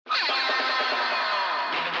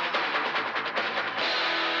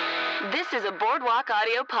This is a Boardwalk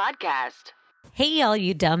Audio podcast. Hey, all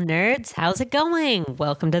you dumb nerds. How's it going?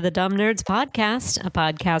 Welcome to the Dumb Nerds Podcast, a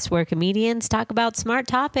podcast where comedians talk about smart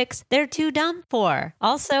topics they're too dumb for.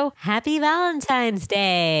 Also, happy Valentine's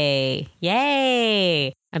Day.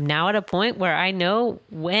 Yay. I'm now at a point where I know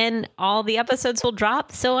when all the episodes will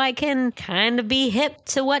drop, so I can kind of be hip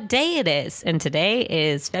to what day it is. And today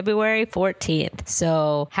is February 14th.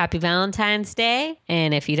 So happy Valentine's Day.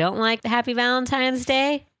 And if you don't like the Happy Valentine's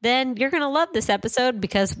Day, then you're going to love this episode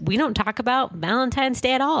because we don't talk about Valentine's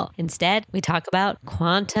Day at all. Instead, we talk about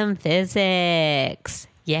quantum physics.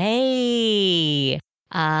 Yay.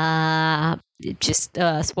 Just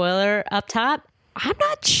a spoiler up top. I'm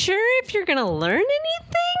not sure if you're going to learn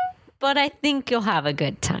anything, but I think you'll have a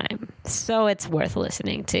good time. So it's worth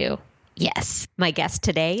listening to. Yes. My guest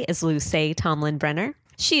today is Lucé Tomlin-Brenner.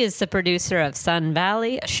 She is the producer of Sun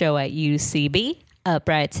Valley, a show at UCB.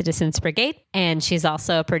 Upright Citizens Brigade, and she's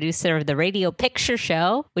also a producer of the Radio Picture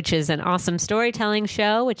Show, which is an awesome storytelling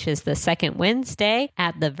show, which is the second Wednesday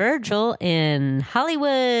at the Virgil in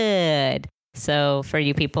Hollywood. So for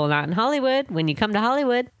you people not in Hollywood, when you come to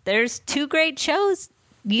Hollywood, there's two great shows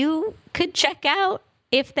you could check out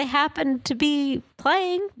if they happen to be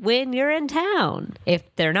playing when you're in town. If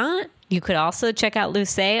they're not, you could also check out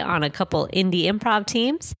Lucé on a couple indie improv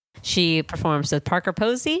teams. She performs with Parker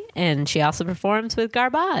Posey, and she also performs with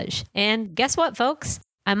Garbage. And guess what, folks?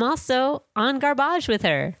 I'm also on Garbage with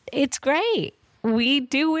her. It's great. We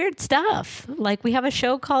do weird stuff. Like we have a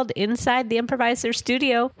show called Inside the Improviser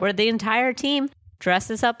Studio where the entire team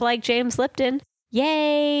dresses up like James Lipton.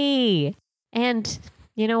 Yay! And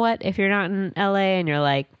you know what? If you're not in LA and you're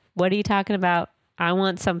like, what are you talking about? I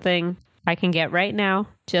want something I can get right now,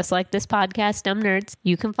 just like this podcast, Dumb Nerds.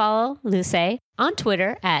 You can follow Lucé on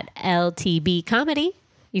Twitter at LTB Comedy.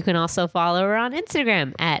 You can also follow her on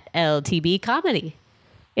Instagram at LTB Comedy.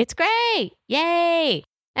 It's great. Yay.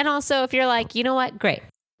 And also, if you're like, you know what? Great.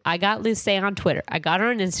 I got Lucé on Twitter. I got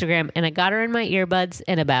her on Instagram, and I got her in my earbuds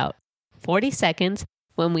in about 40 seconds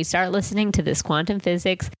when we start listening to this quantum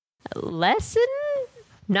physics lesson.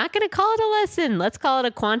 Not going to call it a lesson. Let's call it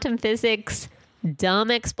a quantum physics dumb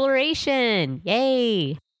exploration.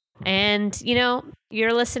 Yay. And, you know,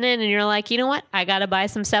 you're listening and you're like, you know what? I got to buy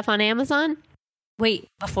some stuff on Amazon. Wait,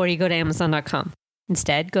 before you go to Amazon.com.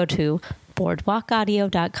 Instead, go to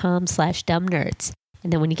boardwalkaudio.com/dumbnerds.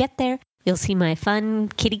 And then when you get there, you'll see my fun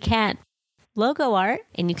kitty cat logo art,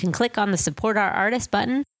 and you can click on the support our artist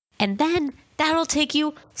button. And then that'll take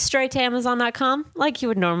you straight to Amazon.com like you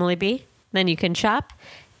would normally be. Then you can shop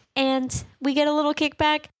and we get a little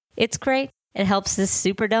kickback. It's great. It helps this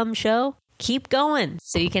super dumb show keep going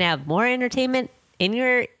so you can have more entertainment in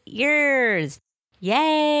your ears.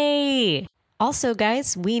 Yay! Also,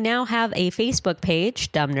 guys, we now have a Facebook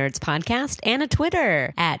page, Dumb Nerds Podcast, and a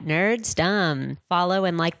Twitter at NerdsDumb. Follow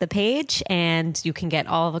and like the page, and you can get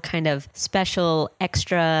all the kind of special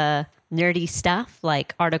extra nerdy stuff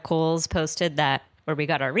like articles posted where we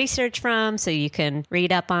got our research from, so you can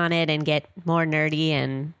read up on it and get more nerdy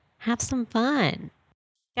and have some fun.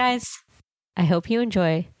 Guys, I hope you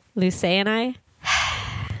enjoy Lucé and I.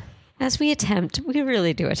 As we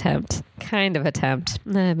really do attempt.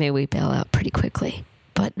 Maybe we bail out pretty quickly.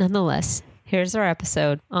 But nonetheless, here's our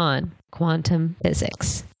episode on quantum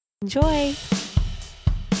physics. Enjoy!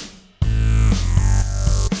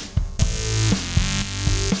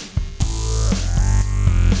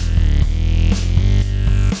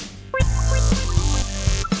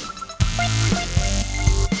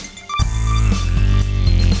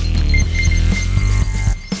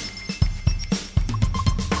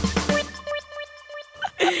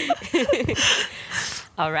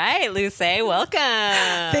 All right, Lucé, welcome.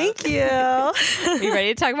 Thank you. Are you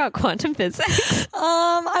ready to talk about quantum physics?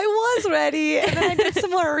 I was ready, and then I did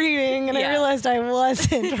some more reading, and I realized I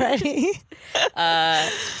wasn't ready.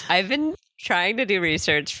 I've been trying to do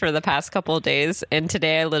research for the past couple of days, and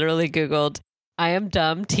today I literally Googled, I am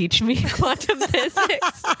dumb, teach me quantum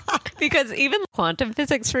physics. Because even quantum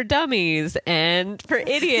physics for dummies and for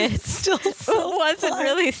idiots still wasn't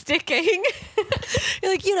really sticking.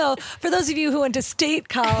 You're like, for those of you who went to state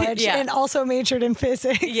college and also majored in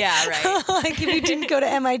physics. Yeah, right. Like if you didn't go to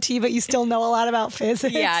MIT, but you still know a lot about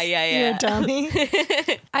physics. Yeah. You're a dummy.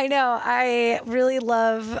 I know. I really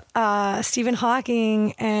love Stephen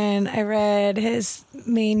Hawking, and I read his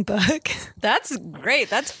main book. That's great.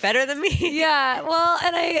 That's better than me. Yeah. Well,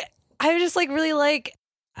 and I just really like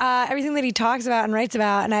everything that he talks about and writes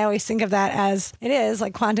about, and I always think of that as it is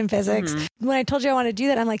like quantum physics. Mm-hmm. When I told you I want to do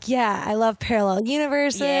that, I'm like, yeah, I love parallel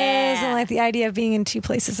universes and like the idea of being in two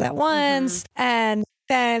places at once. Mm-hmm. And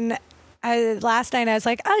then last night I was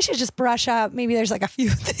like, I should just brush up. Maybe there's like a few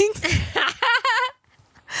things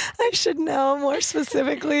I should know more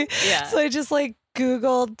specifically. Yeah. So I just like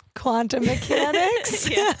Googled quantum mechanics.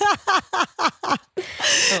 Yeah.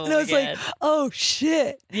 And I was like, oh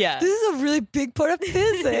shit. Yeah. This is a really big part of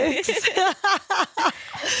physics.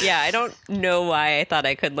 Yeah, I don't know why I thought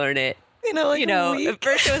I could learn it. Like a week. At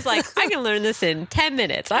first it was like, I can learn this in 10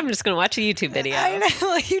 minutes. I'm just going to watch a YouTube video. I know.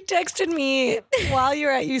 Like you texted me while you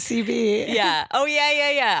were at UCB. Yeah. Oh,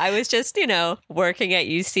 yeah. I was just, working at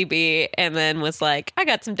UCB and then was like, I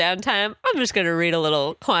got some downtime. I'm just going to read a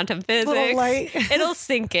little quantum physics. Little light. It'll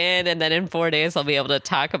sink in. And then in 4 days, I'll be able to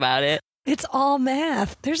talk about it. It's all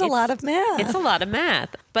math. There's a lot of math. It's a lot of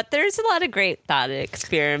math, but there's a lot of great thought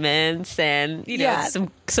experiments and,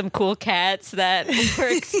 some cool cats that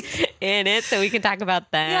work in it. So we can talk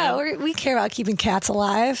about them. Yeah, we care about keeping cats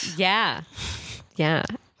alive. Yeah.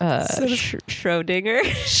 Schrodinger.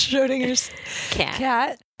 Schrodinger's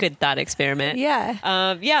cat. Good thought experiment. Yeah.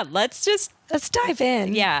 Let's dive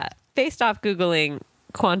in. Yeah. Based off Googling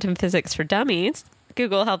quantum physics for dummies,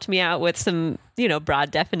 Google helped me out with some, broad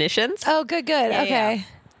definitions. Oh, good. Yeah, okay. Yeah.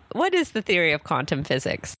 What is the theory of quantum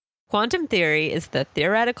physics? Quantum theory is the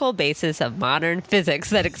theoretical basis of modern physics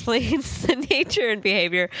that explains the nature and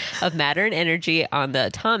behavior of matter and energy on the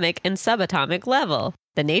atomic and subatomic level.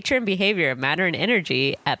 The nature and behavior of matter and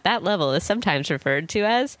energy at that level is sometimes referred to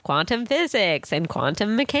as quantum physics and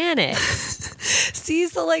quantum mechanics. See,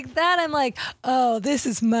 so like that, I'm like, oh, this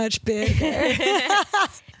is much bigger.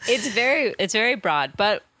 It's very broad,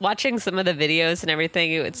 but watching some of the videos and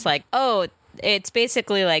everything, it's like, it's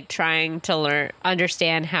basically like trying to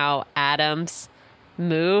understand how atoms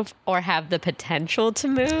move or have the potential to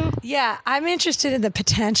move. Yeah, I'm interested in the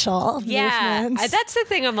potential movements. That's the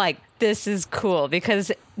thing. I'm like, this is cool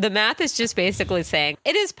because the math is just basically saying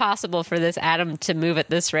it is possible for this atom to move at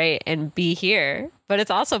this rate and be here, but it's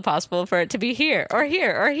also possible for it to be here or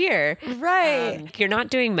here or here. Right. You're not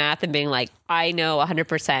doing math and being like, I know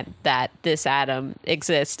 100% that this atom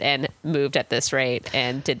exists and moved at this rate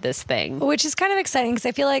and did this thing. Which is kind of exciting because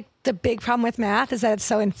I feel like the big problem with math is that it's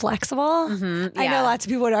so inflexible. Mm-hmm, I know lots of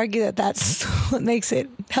people would argue that that's what makes it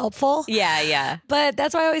helpful. Yeah. But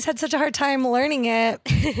that's why I always had such a hard time learning it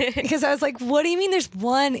because I was like, what do you mean there's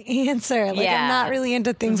one answer? Like, I'm not really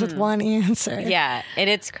into things with one answer. Yeah. And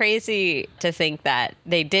it's crazy to think that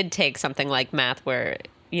they did take something like math where,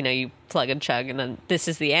 you plug and chug and then this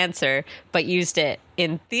is the answer, but used it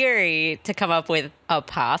in theory to come up with a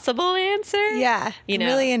possible answer. Yeah. I'm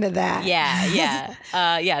really into that.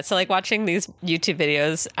 Yeah. So like watching these YouTube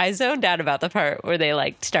videos, I zoned out about the part where they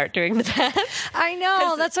like start doing the math. I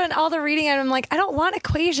know. That's when all the reading, I'm like, I don't want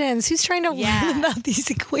equations. Who's trying to learn about these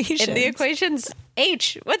equations? And the equations,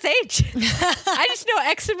 H. What's H? I just know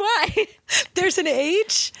X and Y. There's an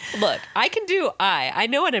H? Look, I can do I. I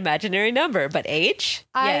know an imaginary number, but H?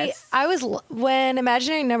 Yes. I was, when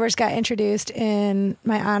imaginary numbers got introduced in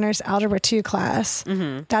my honors algebra 2 class,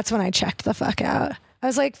 that's when I checked the fuck out. I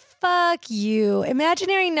was like, fuck you.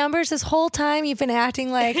 Imaginary numbers this whole time you've been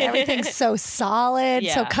acting like everything's so solid,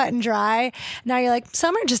 so cut and dry. Now you're like,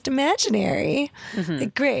 some are just imaginary.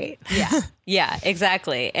 Like, great. Yeah,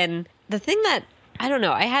 exactly. And the thing that, I don't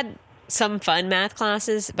know, I had some fun math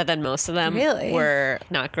classes, but then most of them were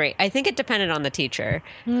not great. I think it depended on the teacher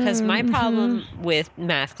because my problem with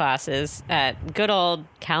math classes at good old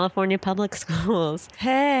California public schools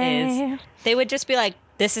is they would just be like,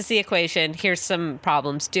 this is the equation. Here's some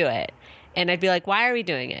problems. Do it. And I'd be like, why are we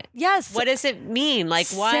doing it? Yes. What does it mean? Like,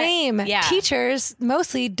 what? Same. Yeah. Teachers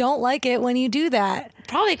mostly don't like it when you do that.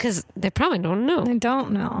 Probably because they probably don't know. They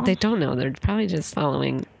don't know. They don't know. They're probably just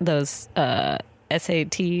following those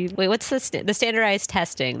SAT. Wait, what's the standardized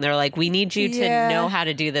testing? They're like, we need you to know how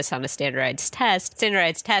to do this on a standardized test.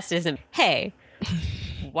 Standardized test isn't, hey,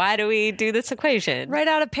 why do we do this equation? Write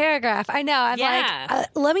out a paragraph. I know. I'm like,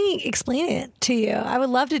 let me explain it to you. I would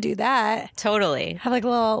love to do that. Totally. Have like a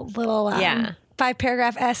little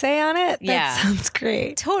 5-paragraph essay on it. That sounds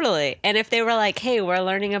great. Totally. And if they were like, hey, we're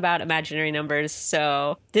learning about imaginary numbers,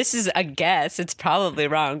 so this is a guess, it's probably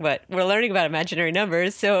wrong, but we're learning about imaginary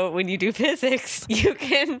numbers, so when you do physics, you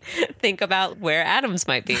can think about where atoms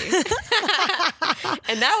might be.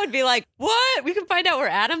 And that would be like, what? We can find out where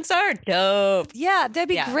atoms are? Dope. Yeah, that'd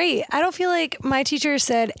be great. I don't feel like my teacher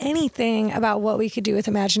said anything about what we could do with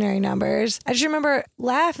imaginary numbers. I just remember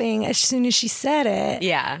laughing as soon as she said it.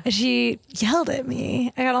 Yeah. And she yelled at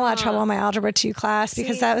me. I got in a lot of trouble in my algebra 2 class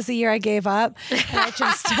because that was the year I gave up and I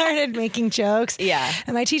just started making jokes. Yeah.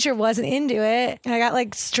 And my teacher wasn't into it. And I got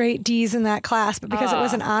like straight D's in that class, but because it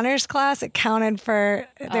was an honors class, it counted for,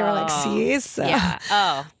 they were like C's. So. Yeah.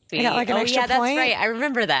 Oh. sweet. I got like an extra that's point. right. I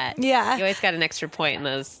remember that. Yeah. You always got an extra point in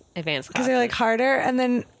those advanced Because classes. they're like harder. And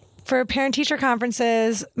then for parent-teacher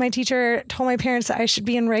conferences, my teacher told my parents that I should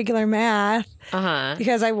be in regular math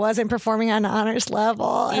because I wasn't performing on honors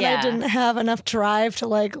level and I didn't have enough drive to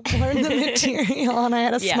like learn the material and I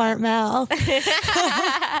had a smart mouth.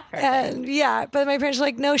 And but my parents were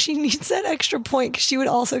like, no, she needs that extra point because she would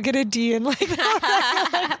also get a D in like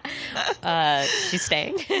She's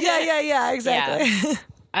staying. Yeah, exactly. Yeah.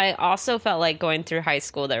 I also felt like going through high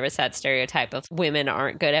school, there was that stereotype of women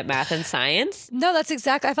aren't good at math and science. No, that's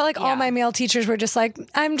exactly. I felt like all my male teachers were just like,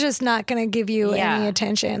 I'm just not going to give you any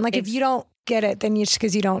attention. Like if you don't get it, then it's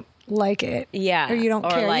because you don't like it. Yeah. Or you don't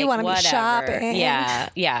care. Like, you want to be shopping. Yeah.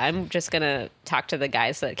 I'm just going to talk to the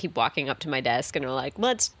guys that keep walking up to my desk and are like,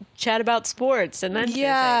 let's chat about sports and then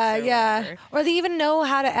or they even know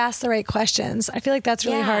how to ask the right questions. I feel like that's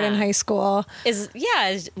really hard in high school.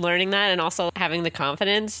 Is learning that and also having the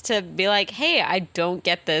confidence to be like, hey, I don't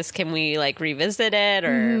get this. Can we like revisit it?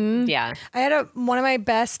 Or I had one of my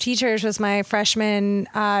best teachers was my freshman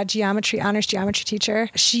honors geometry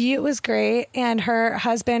teacher. She was great, and her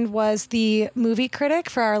husband was the movie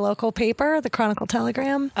critic for our local paper, the Chronicle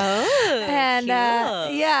Telegram. Oh, and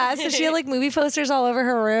so she had like movie posters all over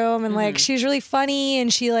her room, and like she was really funny,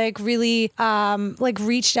 and she like really like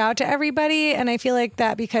reached out to everybody. And I feel like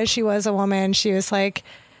that because she was a woman, she was like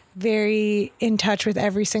very in touch with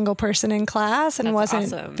every single person in class and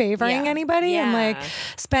wasn't favoring anybody, and like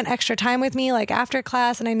spent extra time with me like after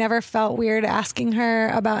class, and I never felt weird asking her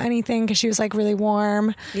about anything because she was like really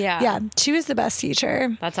warm. She was the best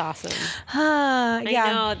teacher. That's awesome. I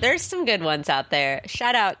know there's some good ones out there.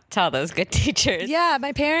 Shout out to all those good teachers.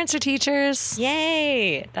 My parents are teachers.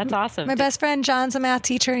 Yay, that's awesome. My best friend John's a math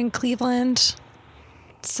teacher in Cleveland,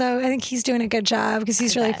 so I think he's doing a good job because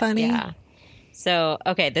he's really funny. So,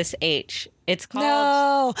 okay, this H, it's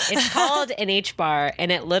called an H bar,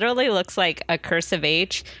 and it literally looks like a cursive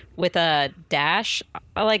H with a dash,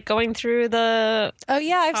 like going through the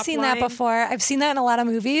I've seen that before. I've seen that in a lot of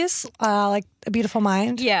movies, like A Beautiful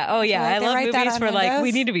Mind. I love movies where like,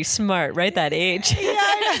 we need to be smart, write that H.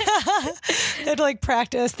 They have to like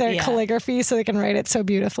practice their calligraphy so they can write it so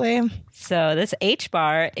beautifully. So this H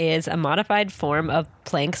bar is a modified form of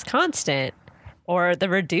Planck's constant, or the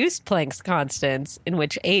reduced Planck's constants, in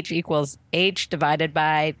which H equals H divided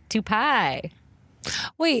by 2 pi.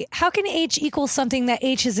 Wait, how can H equal something that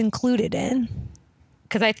H is included in?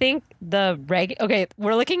 Because I think okay,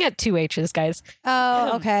 we're looking at 2 H's, guys.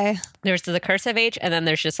 Oh, okay. There's the cursive H, and then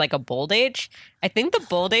there's just like a bold H. I think the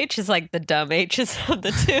bold H is like the dumb H's of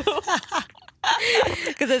the two.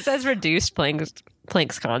 Because it says reduced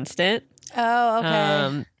Planck's constant. Oh,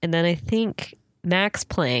 okay. And then I think Max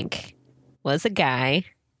Planck was a guy.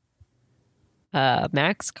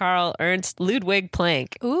 Max Carl Ernst Ludwig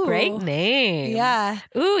Planck. Ooh. Great name. Yeah.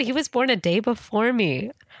 Ooh, he was born a day before me.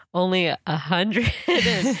 Only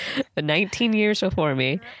 119 years before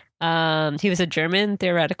me. He was a German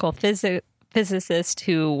theoretical physicist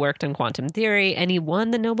who worked on quantum theory, and he won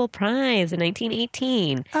the Nobel Prize in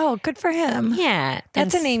 1918. Oh, good for him. Yeah.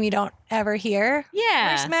 That's a name you don't ever hear. Yeah.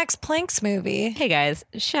 Where's Max Planck's movie? Hey, guys.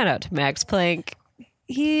 Shout out to Max Planck.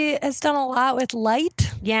 He has done a lot with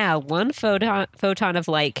light. Yeah, one photon of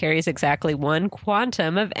light carries exactly 1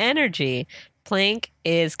 quantum of energy. Planck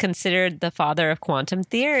is considered the father of quantum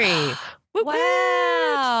theory.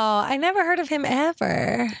 Wow. I never heard of him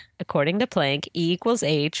ever. According to Planck, E equals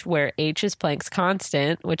H, where H is Planck's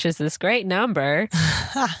constant, which is this great number,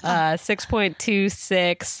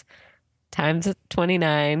 6.26 times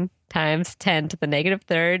 29 times 10 to the negative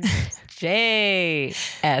third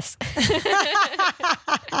JS.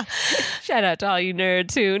 Shout out to all you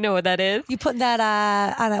nerds who know what that is. You put that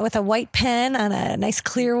on with a white pen on a nice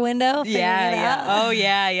clear window. Yeah. Oh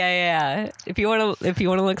yeah. If you want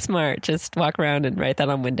to look smart, just walk around and write that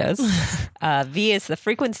on windows. V is the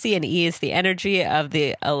frequency and E is the energy of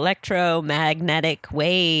the electromagnetic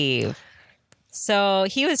wave. So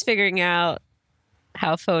he was figuring out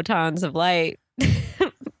how photons of light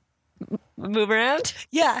move around?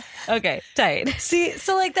 Yeah. Okay, tight. See,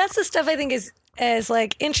 so like that's the stuff I think is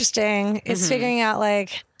like interesting is figuring out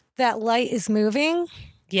like that light is moving.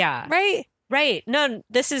 Yeah. Right? No,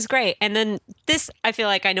 this is great. And then this I feel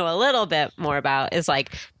like I know a little bit more about is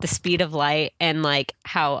like the speed of light and like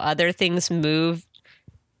how other things move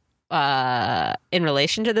in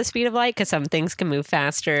relation to the speed of light, because some things can move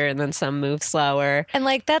faster and then some move slower. And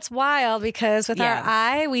like that's wild because with our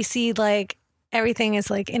eye we see like everything is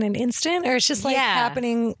like in an instant, or it's just like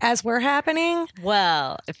happening as we're happening.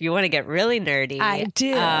 Well, if you want to get really nerdy, I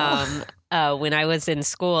do. when I was in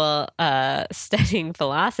school studying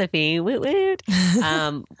philosophy, woot woot,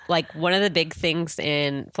 like one of the big things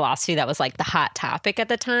in philosophy that was like the hot topic at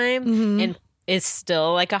the time and is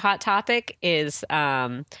still like a hot topic is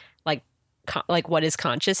like what is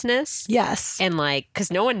consciousness? Yes. And like,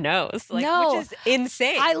 because no one knows, like, No. which is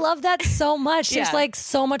insane. I love that so much. There's Yeah. like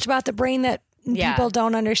so much about the brain that Yeah. people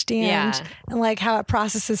don't understand Yeah. and like how it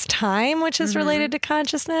processes time, which is related to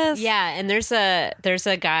consciousness. Yeah, and there's a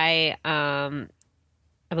guy,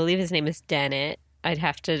 I believe his name is Dennett. I'd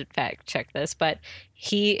have to fact check this, but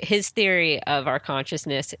his theory of our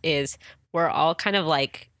consciousness is we're all kind of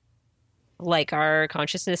like our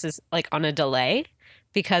consciousness is like on a delay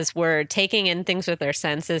because we're taking in things with our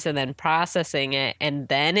senses and then processing it, and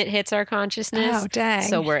then it hits our consciousness. Oh, dang.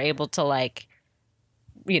 So we're able to like,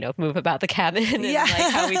 move about the cabin and Yeah.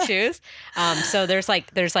 like how we choose. So there's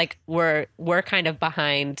like we're kind of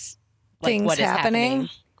behind like Things what is happening.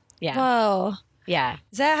 Yeah. Whoa. Yeah.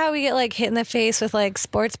 Is that how we get like hit in the face with like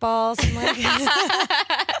sports balls and like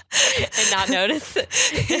And not notice.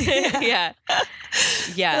 Yeah.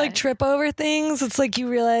 Yeah. like trip over things? It's like you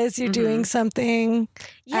realize you're doing something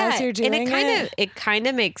as you're doing and it kind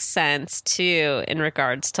of makes sense too in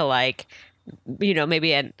regards to like,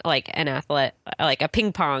 maybe an athlete, like a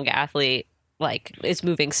ping pong athlete, like is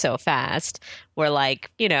moving so fast where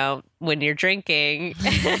like, when you're drinking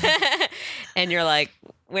and you're like,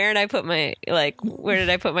 where did I put my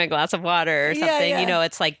glass of water or something? Yeah.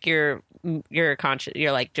 It's like you're conscious,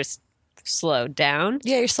 you're like just slowed down.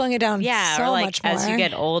 Yeah, you're slowing it down so or like much more. as you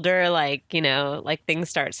get older, like, like things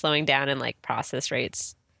start slowing down and like process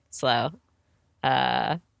rates slow.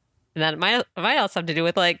 And that might also have to do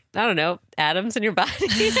with like, I don't know, atoms in your body.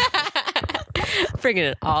 Bringing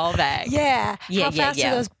it all back. Yeah.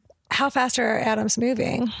 Yeah. How fast are atoms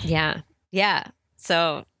moving? Yeah. Yeah.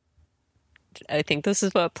 So I think this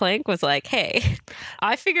is what Planck was like, hey,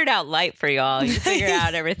 I figured out light for y'all. You figure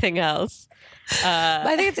out everything else.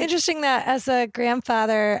 I think it's interesting that as a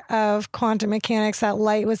grandfather of quantum mechanics, that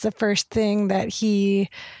light was the first thing that he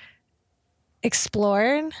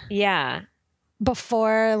explored. Yeah.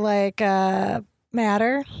 Before like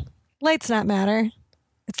matter. Light's not matter.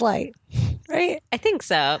 It's light. Right? I think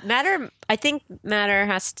so. I think matter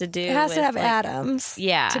has to do It has to with, have like, atoms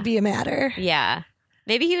to be a matter. Yeah.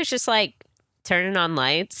 Maybe he was just like turning on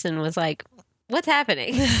lights and was like, what's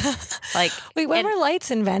happening? Like, Wait, when were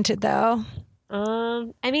lights invented though?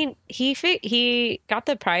 I mean, he got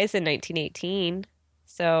the prize in 1918.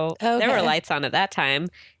 So Okay. there were lights on at that time.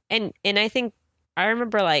 And I think I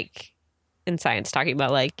remember like in science talking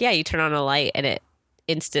about like, yeah, you turn on a light and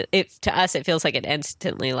to us it feels like it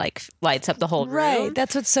instantly like lights up the whole room. Right.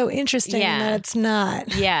 That's what's so interesting that it's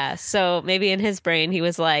not. Yeah. So maybe in his brain he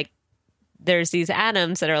was like, there's these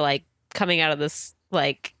atoms that are like coming out of this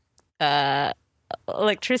like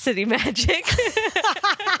electricity magic.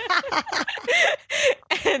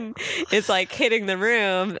 And it's like hitting the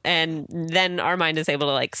room, and then our mind is able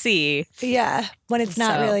to like see. Yeah, when it's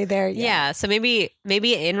not really there yet. Yeah, so maybe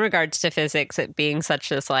in regards to physics, it being such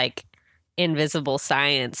this like invisible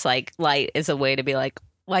science, like light is a way to be like,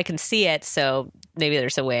 well, I can see it, so maybe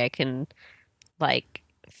there's a way I can like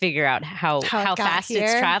figure out how fast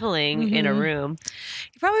it's traveling in a room.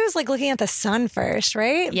 He probably was like looking at the sun first,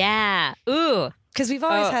 right? Yeah. Ooh. Because we've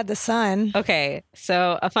always had the sun. Okay,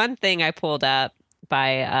 so a fun thing I pulled up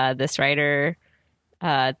by this writer,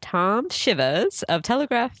 Tom Shivers of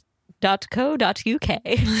telegraph.co.uk.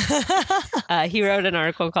 He wrote an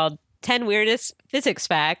article called 10 Weirdest Physics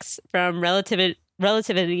Facts from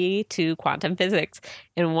Relativity to Quantum Physics.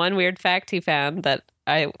 And one weird fact he found that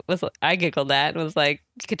I giggled at and was like,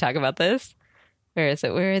 you could talk about this. Where is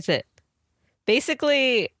it?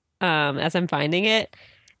 Basically, as I'm finding it,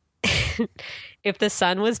 if the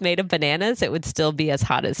sun was made of bananas, it would still be as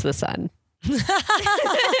hot as the sun.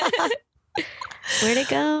 Where'd it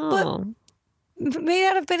go? But made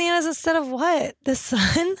out of bananas instead of what? The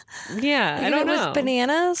sun? Yeah, Like I don't if it know. was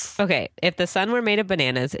bananas? Okay, if the sun were made of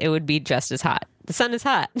bananas, it would be just as hot. The sun is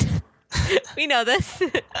hot. We know this.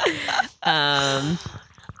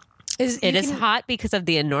 It is hot because of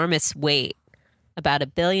the enormous weight. About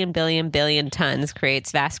 1 billion tons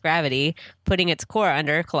creates vast gravity, putting its core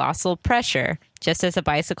under colossal pressure, just as a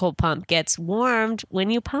bicycle pump gets warmed when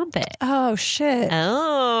you pump it. Oh, shit.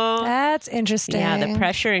 Oh. That's interesting. Yeah, the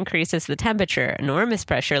pressure increases the temperature. Enormous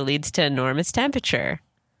pressure leads to enormous temperature.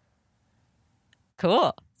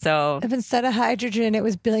 Cool. So, if instead of hydrogen, it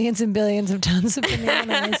was billions and billions of tons of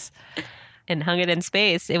bananas. and hung it in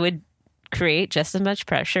space, it would create just as much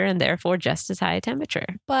pressure and therefore just as high a temperature.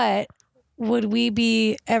 But would we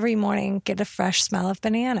be every morning get a fresh smell of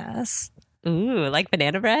bananas? Ooh, like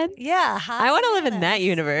banana bread? Yeah. hot I want to live in bananas. that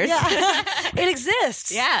universe. Yeah. It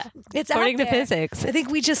exists. Yeah. It's According out to there. physics. I think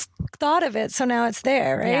we just thought of it, so now it's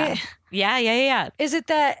there, right? Yeah. Is it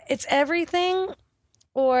that it's everything,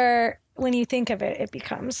 or when you think of it, it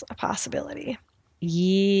becomes a possibility?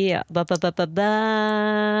 Yeah.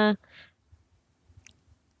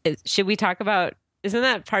 Should we talk about, isn't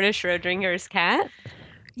that part of Schrodinger's cat?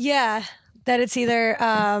 Yeah, that it's either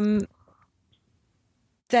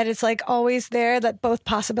that it's like always there, that both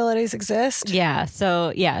possibilities exist. Yeah.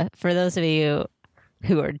 So, yeah, for those of you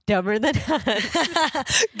who are dumber than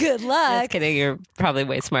us. Good luck. Just kidding. You're probably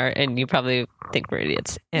way smart and you probably think we're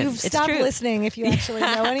idiots. And You've it's stopped true. listening if you actually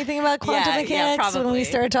know anything about quantum mechanics when we probably.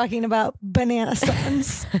 started talking about banana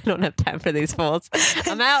suns. I don't have time for these fools.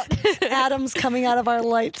 I'm out. Atoms coming out of our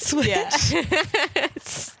light switch. Yeah.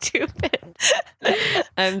 Stupid.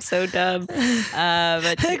 I'm so dumb. But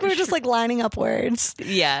I think we're just like lining up words.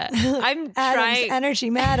 yeah. I'm Atoms, trying. energy,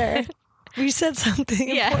 matter. We said something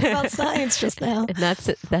important about science just now. And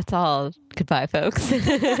that's all. Goodbye, folks.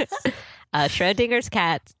 Schrodinger's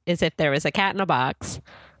cat is if there was a cat in a box.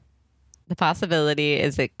 The possibility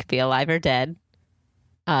is it could be alive or dead.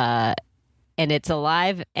 And it's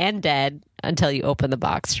alive and dead until you open the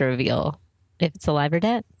box to reveal if it's alive or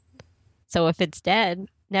dead. So if it's dead,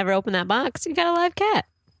 never open that box, you got a live cat.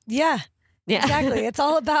 Yeah, Yeah. exactly. It's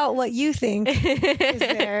all about what you think is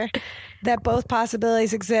there, that both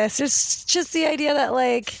possibilities exist. It's just the idea that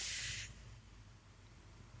like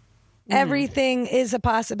everything is a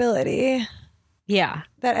possibility, Yeah.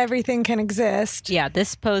 that everything can exist. Yeah.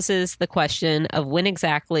 This poses the question of when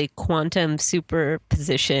exactly quantum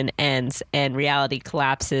superposition ends and reality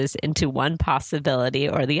collapses into one possibility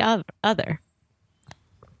or the other.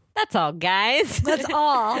 That's all, guys. That's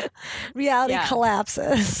all. Reality Yeah.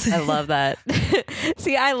 collapses. I love that.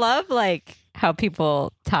 See, I love like how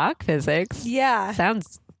people talk physics. Yeah.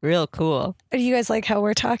 Sounds real cool. Do you guys like how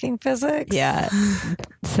we're talking physics? Yeah.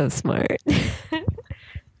 So smart.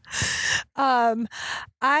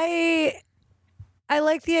 I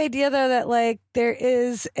like the idea though that like there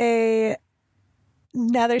is another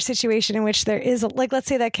situation in which there is like, let's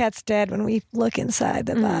say that cat's dead when we look inside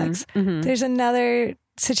the box. Mhm. There's another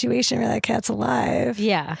situation where that cat's alive.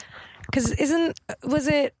 Yeah. Because it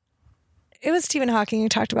was Stephen Hawking who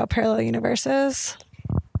talked about parallel universes.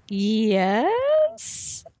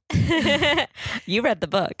 Yes. You read the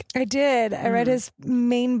book. I did. I read his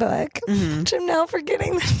main book, which I'm now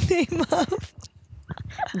forgetting the name of.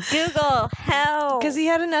 Google help. Because he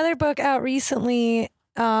had another book out recently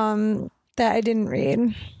that I didn't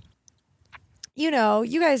read. You know,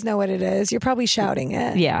 you guys know what it is. You're probably shouting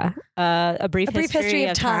it. Yeah. A brief history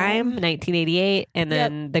of time, 1988. And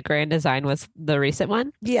then The Grand Design was the recent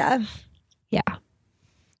one. Yeah. Yeah.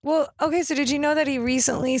 Well, okay, so did you know that he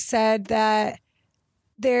recently said that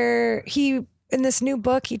in this new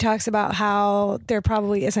book, he talks about how there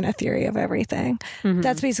probably isn't a theory of everything. Mhm.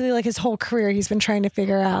 That's basically like his whole career. He's been trying to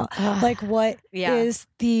figure out like what is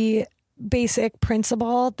the basic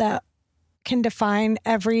principle that can define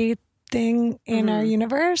everything in our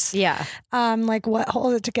universe. Yeah. Like what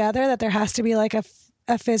holds it together, that there has to be like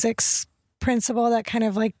a physics principle that kind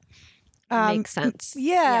of like Makes sense.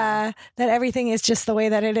 Yeah, that everything is just the way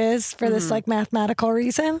that it is for this like mathematical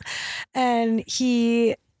reason. And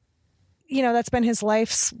he, you know, that's been his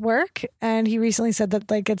life's work. And he recently said that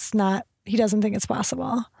like he doesn't think it's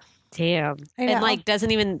possible. Damn. I know. And like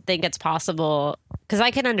doesn't even think it's possible, because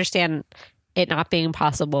I can understand it not being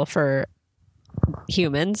possible for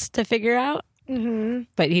humans to figure out. Mm-hmm.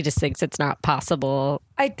 But he just thinks it's not possible.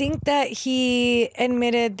 I think that he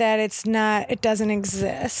admitted that it doesn't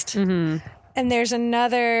exist. Mm-hmm. And there's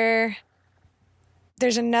another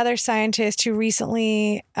scientist who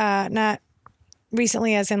recently, not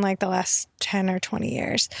recently as in like the last 10 or 20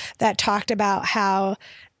 years, that talked about how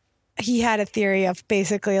he had a theory of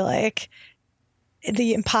basically like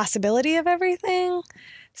the impossibility of everything.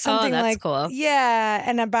 Something that's like, cool. Yeah.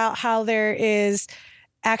 And about how there is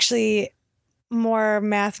actually more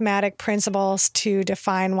mathematic principles to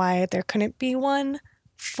define why there couldn't be one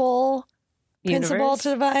full principle Universe?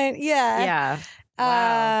 to define. Yeah. Yeah.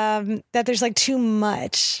 Wow. That there's like too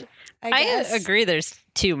much. I guess. agree there's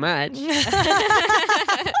too much.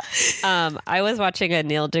 I was watching a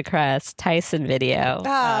Neil deGrasse Tyson video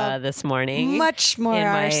this morning. Much more in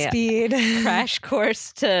our my speed. Crash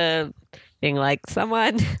course to being like,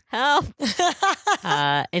 someone help.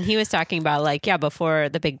 And he was talking about like, yeah, before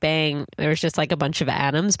the Big Bang, there was just like a bunch of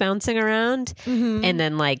atoms bouncing around. Mm-hmm. And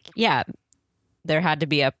then like, yeah, there had to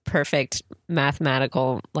be a perfect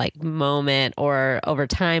mathematical like moment or over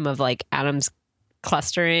time of like atoms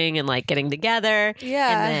clustering and like getting together.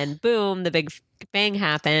 Yeah. And then boom, the big bang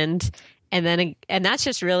happened. And that's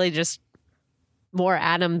just really just more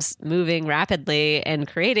atoms moving rapidly and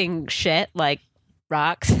creating shit like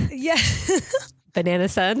rocks, Yeah. banana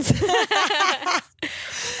suns.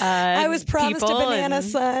 I was promised a banana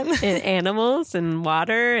sun. And animals and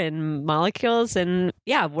water and molecules. And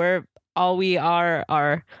yeah, we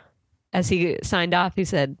are, as he signed off, he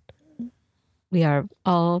said, we are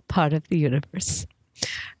all part of the universe.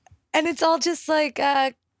 And it's all just like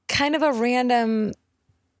kind of a random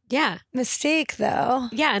mistake, though.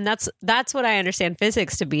 Yeah, and that's what I understand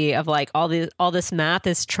physics to be, of like all this math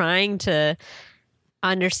is trying to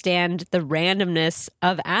understand the randomness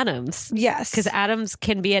of atoms. Yes. Because atoms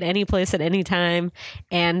can be at any place at any time.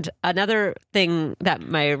 And another thing that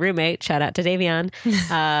my roommate, shout out to Davion,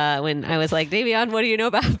 when I was like, Davion, what do you know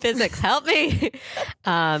about physics? Help me.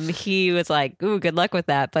 He was like, ooh, good luck with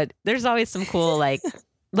that. But there's always some cool like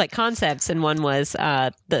concepts. And one was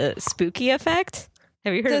the spooky effect.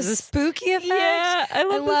 Have you heard of this? Spooky effect? Yeah,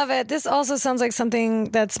 I love it. This also sounds like something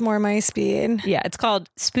that's more my speed. Yeah, it's called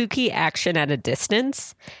spooky action at a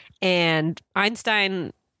distance. And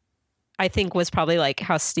Einstein, I think, was probably like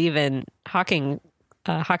how Stephen Hawking's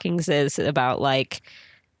is about like,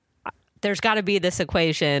 there's got to be this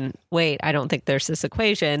equation. Wait, I don't think there's this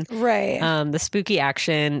equation. Right. The spooky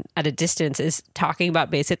action at a distance is talking about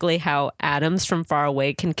basically how atoms from far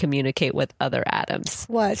away can communicate with other atoms.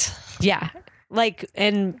 What? Yeah. Like,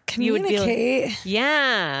 and you would be like,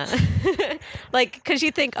 yeah. Like, because you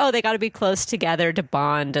think, oh, they got to be close together to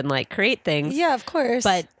bond and like create things. Yeah, of course.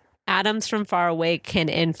 But atoms from far away can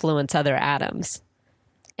influence other atoms.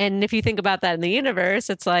 And if you think about that in the universe,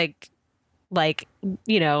 it's like,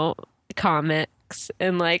 you know, comets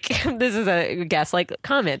and like, this is a guess, like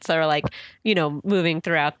comets are like, you know, moving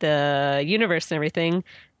throughout the universe and everything.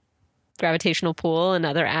 Gravitational pull and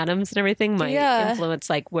other atoms and everything might influence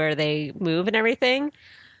like where they move and everything.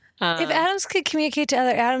 If atoms could communicate to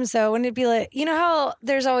other atoms, though, wouldn't it be like, you know how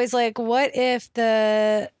there's always like, what if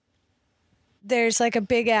there's like a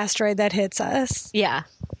big asteroid that hits us? Yeah.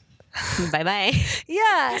 Bye-bye.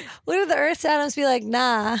 Yeah. What if the Earth's atoms be like,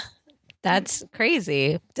 nah. That's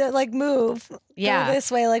crazy. Like move. Yeah. Go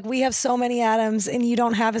this way. Like we have so many atoms and you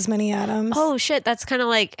don't have as many atoms. Oh, shit. That's kind of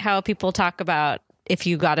like how people talk about if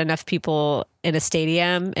you got enough people in a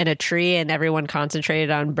stadium in a tree and everyone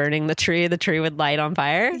concentrated on burning the tree would light on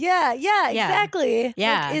fire. Yeah, exactly.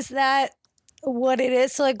 Yeah. Like, is that what it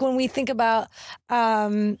is? So like when we think about,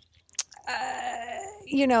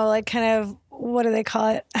 you know, like kind of, what do they call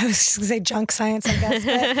it? I was just going to say junk science, I guess.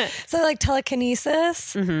 But, so like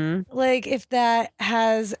telekinesis, like if that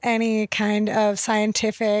has any kind of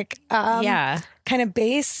scientific kind of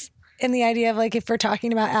base, in the idea of like, if we're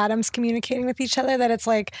talking about atoms communicating with each other, that it's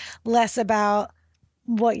like less about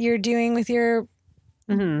what you're doing with your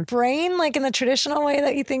brain, like in the traditional way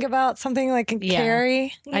that you think about something like a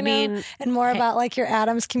carry, you know? And more about like your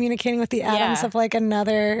atoms communicating with the atoms of like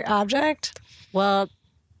another object. Well,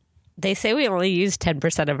 they say we only use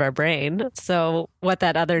 10% of our brain. So what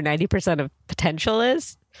that other 90% of potential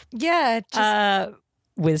is? Yeah. Just,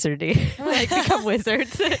 wizardy. Like become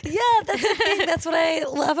wizards. Yeah, that's the thing. That's what I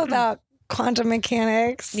love about quantum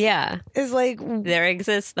mechanics. Yeah. Is like there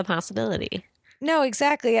exists the possibility. No,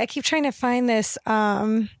 exactly. I keep trying to find this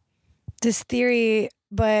this theory,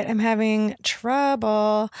 but I'm having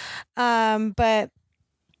trouble. But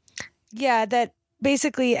yeah, that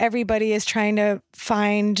basically everybody is trying to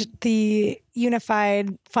find the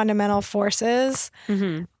unified fundamental forces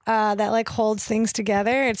that like holds things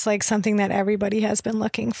together. It's like something that everybody has been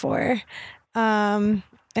looking for. And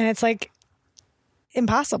it's like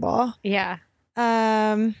impossible. Yeah.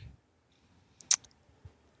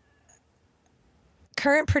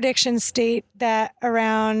 Current predictions state that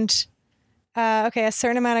around, a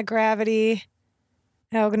certain amount of gravity.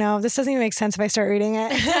 Oh, no, this doesn't even make sense if I start reading it.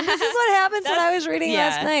 This is what happens when I was reading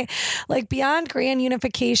last night. Like beyond grand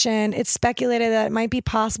unification, it's speculated that it might be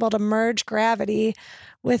possible to merge gravity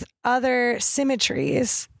with other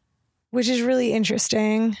symmetries, which is really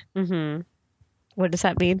interesting. Mm-hmm. What does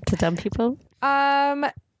that mean to dumb people?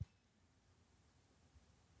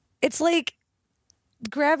 It's like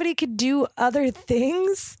gravity could do other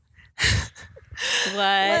things.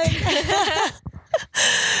 What?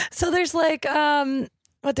 So there's like,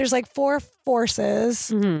 there's like 4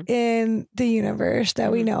 forces in the universe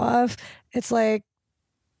that we know of. It's like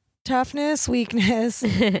toughness, weakness,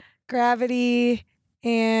 gravity,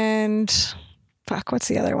 and what's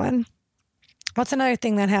the other one? What's another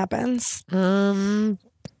thing that happens?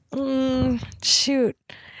 Shoot.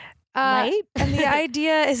 Light? And the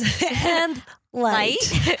idea is and light.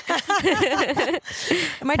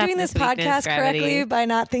 Am I doing this Toughness, weakness, podcast gravity. correctly by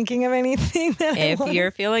not thinking of anything? If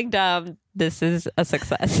you're feeling dumb, this is a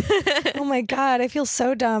success. Oh my God, I feel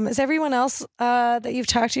so dumb. Is everyone else that you've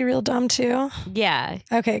talked to real dumb too? Yeah.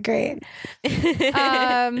 Okay, great.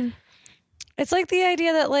 It's like the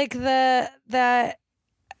idea that like that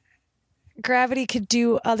gravity could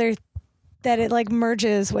do that it like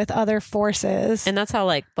merges with other forces. And that's how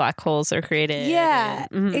like black holes are created. Yeah,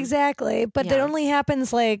 and- exactly. But that only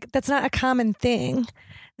happens like that's not a common thing.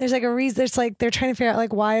 There's like a reason. There's like they're trying to figure out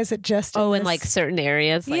like why is it just Oh, in this- like certain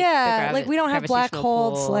areas. Like like we don't have black gravitational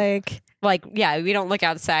holes. pull. Like we don't look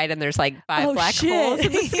outside and there's like 5 Oh, black shit. holes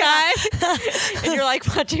in the Yeah. sky. And you're like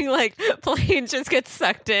watching like planes just get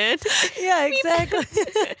sucked in. yeah, exactly.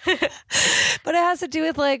 But it has to do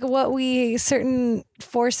with like certain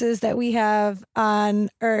forces that we have on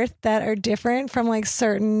Earth that are different from like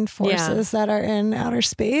certain forces that are in outer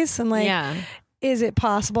space. And like, is it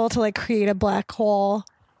possible to like create a black hole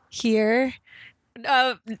here?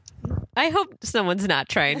 I hope someone's not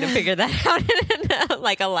trying to figure that out in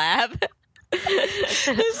like a lab. This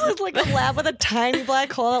is like a lab with a tiny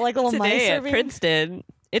black hole that like little mice Today are at being... Princeton,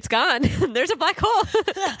 it's gone. There's a black hole.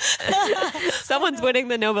 Someone's winning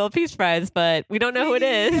the Nobel Peace Prize, but we don't know who it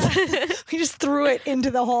is. We just threw it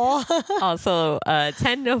into the hole. Also,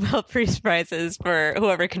 10 Nobel Peace Prizes for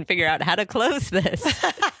whoever can figure out how to close this.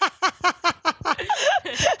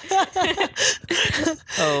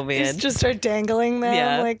 Oh, man. Just start dangling them.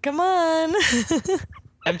 Yeah. Like, come on.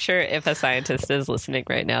 I'm sure if a scientist is listening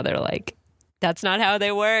right now, they're like, that's not how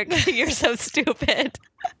they work. You're so stupid.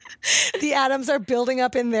 The atoms are building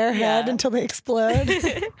up in their head until they explode.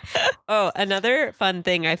 Oh, another fun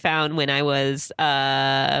thing I found when I was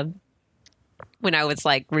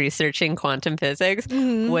like researching quantum physics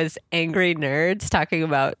was angry nerds talking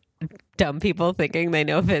about dumb people thinking they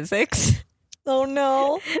know physics. Oh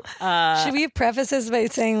no. Should we preface this by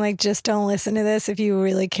saying like just don't listen to this if you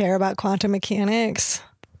really care about quantum mechanics?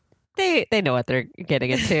 They know what they're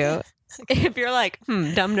getting into. If you're like,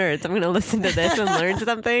 dumb nerds, I'm going to listen to this and learn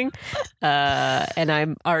something, and I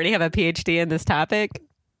already have a PhD in this topic.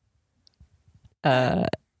 I'm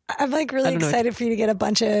like really excited for you to get a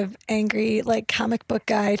bunch of angry like comic book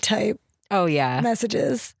guy type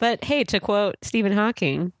messages. But hey, to quote Stephen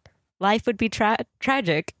Hawking, life would be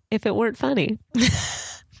tragic if it weren't funny.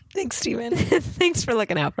 Thanks, Steven. Thanks for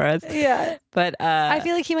looking out for us. Yeah. But I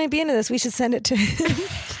feel like he might be into this. We should send it to him.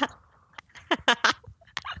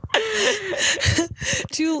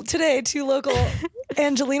 Two local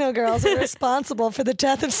Angelino girls are responsible for the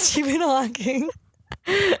death of Stephen Hawking.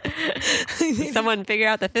 Someone figure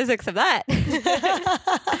out the physics of that.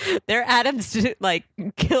 Their atoms like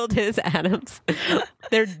killed his atoms.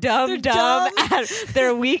 Their dumb.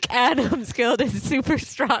 Their weak atoms killed his super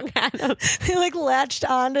strong atoms. They like latched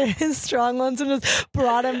onto his strong ones and just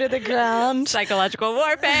brought him to the ground. Psychological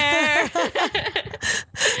warfare.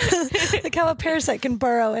 Like how a parasite can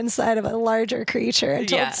burrow inside of a larger creature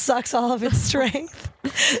until it sucks all of its strength.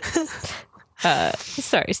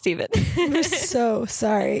 Sorry, Steven. I'm so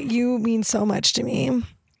sorry. You mean so much to me.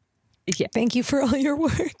 Yeah. Thank you for all your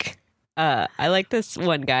work. I like this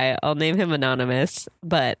one guy. I'll name him Anonymous,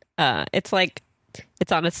 but it's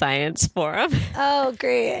on a science forum. Oh,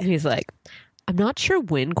 great. And he's like, I'm not sure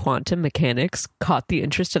when quantum mechanics caught the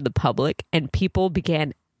interest of the public and people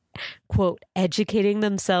began, quote, educating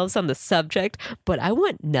themselves on the subject, but I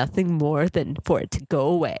want nothing more than for it to go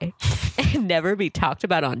away and never be talked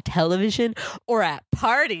about on television or at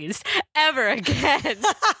parties ever again.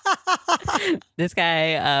 This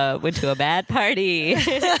guy went to a bad party.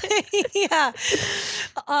 Yeah.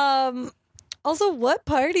 Also, what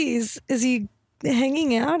parties is he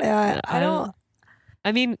hanging out at?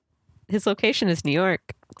 I mean, his location is New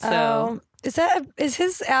York. So is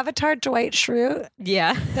his avatar Dwight Schrute?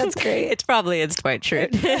 yeah, That's great. It's Dwight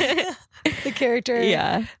Schrute. The character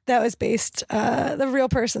that was based, the real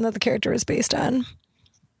person that the character was based on.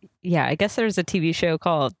 Yeah, I guess there's a TV show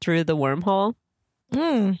called Through the Wormhole.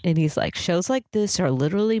 And he's like, shows like this are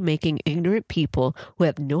literally making ignorant people who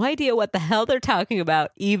have no idea what the hell they're talking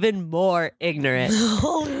about even more ignorant.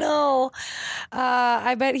 Oh, no.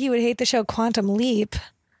 I bet he would hate the show Quantum Leap.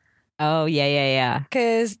 Oh, yeah.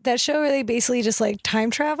 Because that show really basically just like time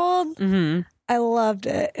traveled. Mm-hmm. I loved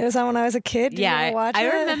it. It was on when I was a kid. Did you ever watch it?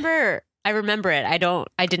 I remember it.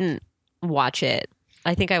 I didn't watch it.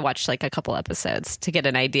 I think I watched like a couple episodes to get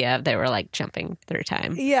an idea if they were like jumping through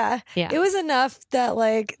time. Yeah. It was enough that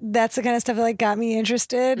like that's the kind of stuff that like got me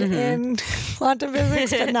interested in quantum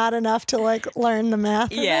physics, but not enough to like learn the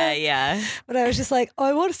math. Yeah. But I was just like, oh,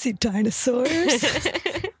 I want to see dinosaurs.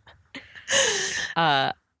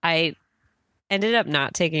 I ended up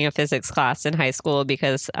not taking a physics class in high school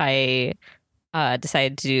because I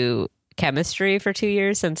decided to do chemistry for 2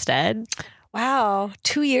 years instead. Wow.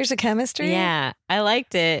 2 years of chemistry? Yeah, I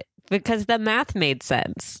liked it because the math made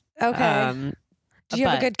sense. Okay. Did you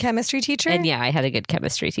have a good chemistry teacher? And yeah, I had a good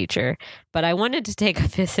chemistry teacher. But I wanted to take a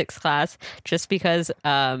physics class just because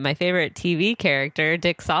my favorite TV character,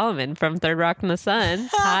 Dick Solomon from Third Rock from the Sun,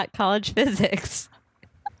 taught college physics.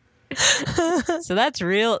 So that's a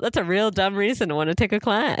real dumb reason to want to take a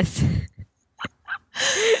class.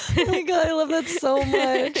 Oh my God, I love that so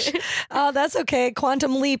much. Oh, that's okay.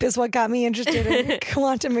 Quantum Leap is what got me interested in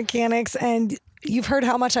quantum mechanics, and you've heard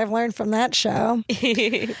how much I've learned from that show.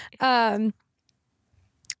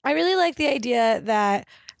 I really like the idea that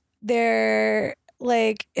they're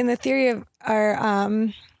like in the theory of our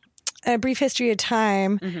A Brief History of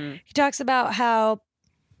Time. He talks about how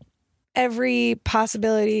every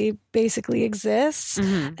possibility basically exists,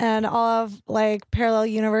 and all of like parallel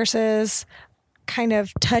universes kind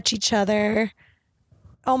of touch each other,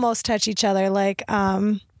 almost touch each other, like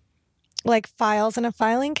files in a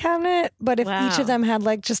filing cabinet. But if each of them had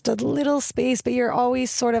like just a little space, but you're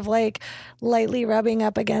always sort of like lightly rubbing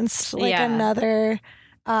up against like another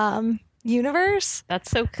universe.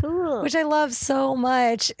 That's so cool. Which I love so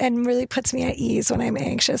much and really puts me at ease when I'm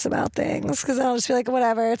anxious about things, because I'll just be like,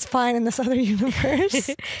 whatever, it's fine in this other universe.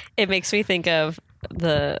 It makes me think of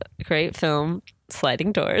the great film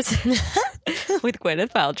Sliding Doors with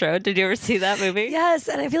Gwyneth Paltrow. Did you ever see that movie? Yes,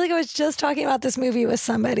 and I feel like I was just talking about this movie with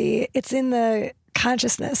somebody. It's in the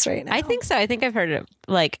consciousness right now. I think so. I think I've heard it.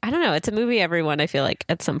 Like, I don't know. It's a movie everyone, I feel like,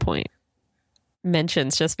 at some point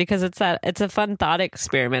mentions, just because it's a fun thought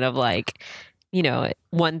experiment of like, you know,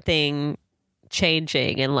 one thing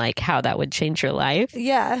changing and like how that would change your life.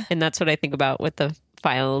 Yeah. And that's what I think about with the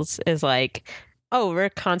files is like, oh, we're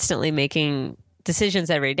constantly making decisions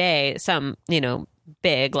every day. Some, you know,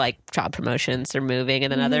 big like job promotions or moving,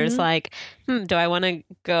 and then others like, do I want to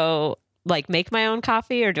go like make my own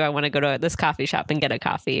coffee, or do I want to go to this coffee shop and get a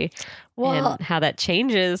coffee? Well, and how that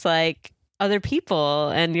changes like other people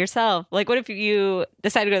and yourself. Like, what if you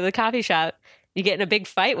decide to go to the coffee shop, you get in a big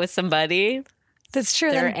fight with somebody? That's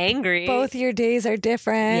true. They're angry. Both your days are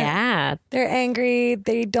different. Yeah. They're angry.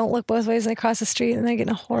 They don't look both ways and they cross the street and they get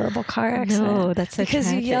in a horrible car accident. No, that's so because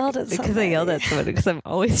tragic. You yelled at somebody. Because I yelled at somebody, because I'm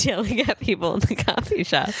always yelling at people in the coffee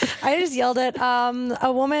shop. I just yelled at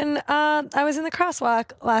a woman. I was in the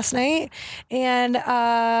crosswalk last night, and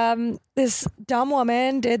this dumb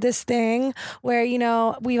woman did this thing where, you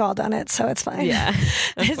know, we've all done it, so it's fine. Yeah,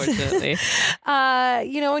 unfortunately.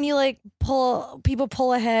 You know, when you like people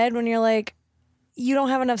pull ahead when you're like, you don't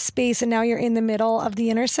have enough space and now you're in the middle of the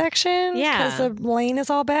intersection. Yeah. Because the lane is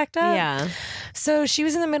all backed up. Yeah. So she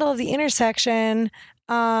was in the middle of the intersection,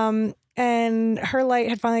 and her light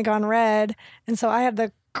had finally gone red. And so I had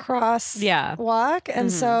the walk.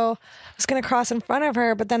 And so I was going to cross in front of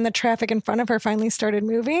her, but then the traffic in front of her finally started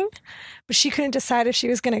moving. But she couldn't decide if she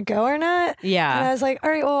was going to go or not. Yeah. And I was like,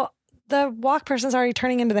 all right, well, the walk person's already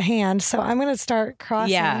turning into the hand, so I'm going to start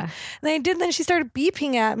crossing. Yeah. And I did, then she started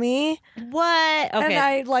beeping at me. What? Okay. And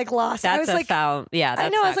I like lost. That's I was a like, foul. Yeah. That's I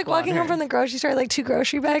know. I was like walking home from the grocery store, like 2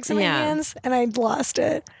 grocery bags in my hands, and I lost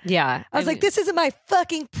it. Yeah. I was like, this isn't my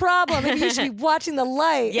fucking problem. Maybe you should be watching the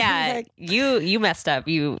light. Yeah. Like, you messed up.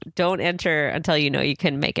 You don't enter until you know you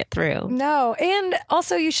can make it through. No. And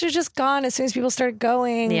also, you should have just gone as soon as people started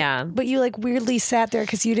going. Yeah. But you like weirdly sat there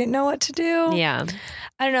because you didn't know what to do. Yeah.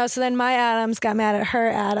 I don't know. So then my Adams got mad at her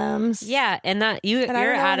Adams. Yeah, and that your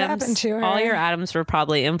Adams, all your Adams were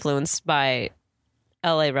probably influenced by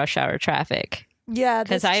LA rush hour traffic. Yeah,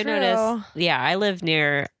 that's I true. noticed. Yeah, I live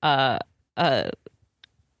near a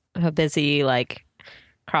busy like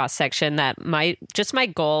cross section. That my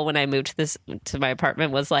goal when I moved to my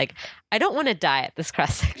apartment was like, I don't want to die at this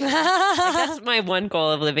cross section. Like, that's my one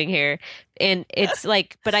goal of living here. And it's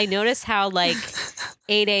like, but I noticed how like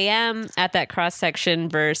 8 a.m. at that cross section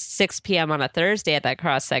versus 6 p.m. on a Thursday at that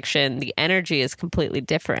cross section, the energy is completely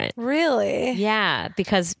different. Really? Yeah,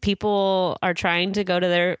 because people are trying to go to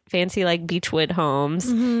their fancy like Beechwood homes,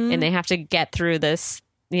 and they have to get through this,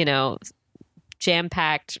 you know,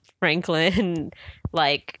 jam-packed Franklin,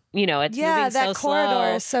 like, you know, it's moving so slow. Yeah, that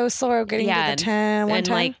corridor is so slow getting to the 10 one and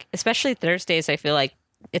time. Like, especially Thursdays, I feel like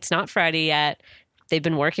it's not Friday yet. They've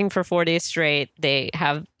been working for 4 days straight. They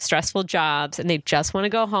have stressful jobs and they just want to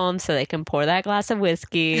go home so they can pour that glass of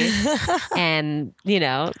whiskey and, you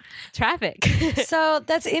know, traffic. So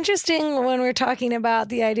that's interesting when we're talking about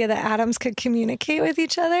the idea that atoms could communicate with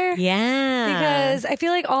each other. Yeah. Because I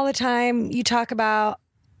feel like all the time you talk about,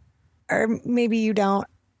 or maybe you don't,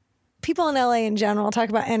 people in LA in general talk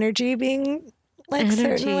about energy being like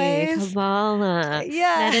certain ways. Kabbalah,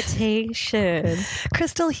 meditation,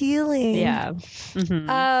 crystal healing. Yeah.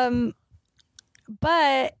 Mm-hmm.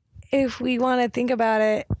 But if we want to think about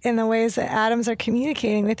it in the ways that atoms are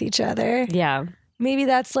communicating with each other, maybe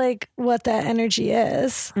that's like what that energy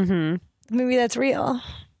is. Mm-hmm. Maybe that's real.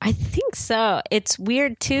 I think so. It's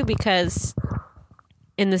weird too because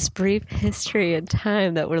in this brief history and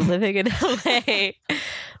time that we're living in LA,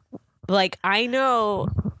 like I know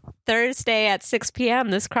Thursday at 6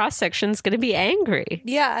 p.m. this cross section is going to be angry.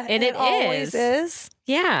 Yeah, and it always is.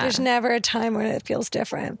 Yeah, there's never a time when it feels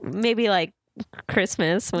different. Maybe like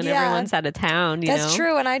Christmas when everyone's out of town. That's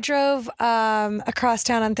true. And I drove across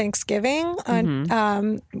town on Thanksgiving.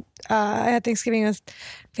 I had Thanksgiving with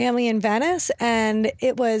family in Venice, and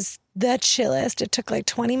it was the chillest. It took like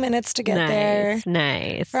 20 minutes to get there.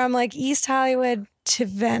 Nice. From like East Hollywood to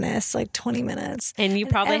Venice, like 20 minutes. And you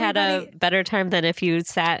probably had a better time than if you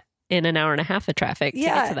sat in an hour and a half of traffic to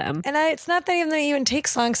get to them. And it's not that it even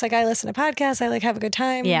takes long. Cause like I listen to podcasts, I like have a good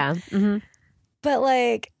time. Yeah. Mm-hmm. But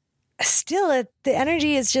like still the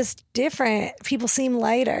energy is just different. People seem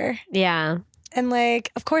lighter. Yeah. And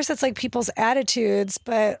like, of course it's like people's attitudes,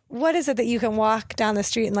 but what is it that you can walk down the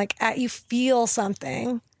street and like you feel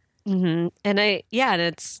something? Mm-hmm. And I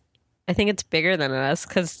think it's bigger than us.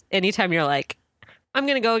 Cause anytime you're like, I'm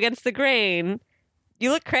going to go against the grain,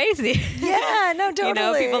 you look crazy. Yeah, no,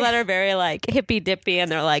 totally. People that are very like hippy dippy and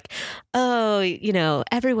they're like, oh,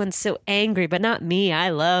 everyone's so angry, but not me. I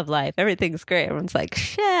love life. Everything's great. Everyone's like,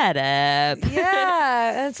 shut up.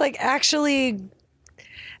 Yeah. It's like actually,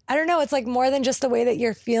 I don't know. It's like more than just the way that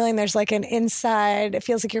you're feeling. There's like an inside. It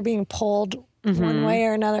feels like you're being pulled one way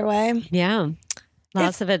or another way. Yeah.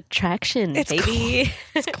 Lots of attraction, baby.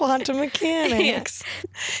 It's quantum mechanics.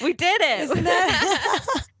 Yeah. We did it. Isn't that?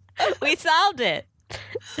 We solved it.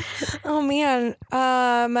 Oh man.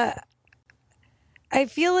 I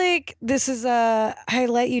feel like this is I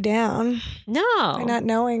let you down. No. By not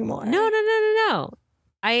knowing more. No.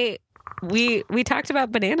 We talked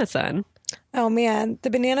about Banana Sun. Oh man, the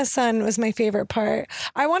Banana Sun was my favorite part.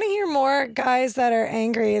 I want to hear more guys that are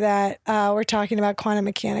angry that we're talking about quantum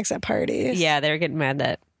mechanics at parties. Yeah, they're getting mad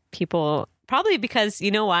that people, probably because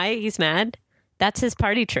you know why he's mad? That's his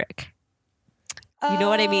party trick. You know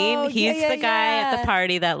what I mean? He's the guy at the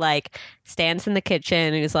party that like stands in the kitchen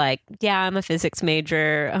and he's like, yeah, I'm a physics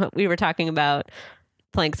major. We were talking about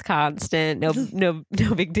Planck's constant. No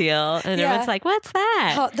big deal. And everyone's like, what's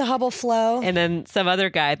that? The Hubble flow. And then some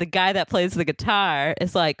other guy, the guy that plays the guitar,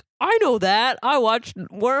 is like, I know that. I watched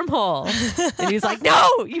Wormhole. And he's like,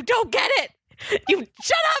 no, you don't get it. You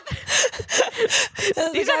shut up.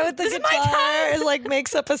 The guy with the guitar like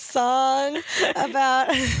makes up a song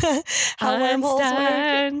about how wormholes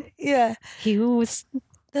work. Yeah. He was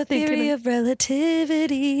the theory of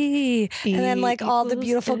relativity. And then like all the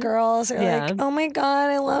beautiful girls are like, oh my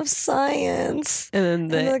God, I love science.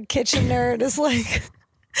 And then the kitchen nerd is like,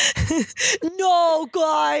 no,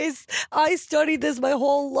 guys, I studied this my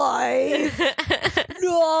whole life.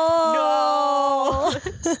 No.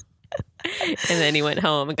 And then he went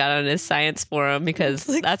home and got on his science forum because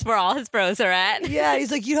that's where all his bros are at. Yeah,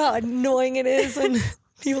 he's like, you know how annoying it is when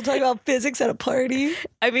people talk about physics at a party?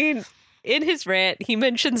 I mean, in his rant, he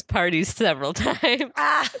mentions parties several times.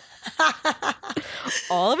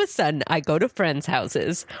 All of a sudden, I go to friends'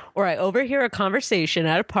 houses or I overhear a conversation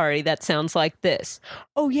at a party that sounds like this.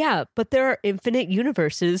 Oh, yeah, but there are infinite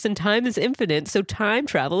universes and time is infinite, so time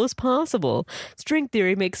travel is possible. String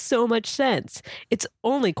theory makes so much sense. It's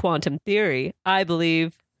only quantum theory, I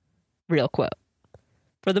believe. Real quote.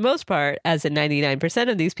 For the most part, as in 99%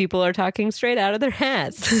 of these people are talking straight out of their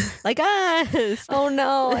hats. Like us. Oh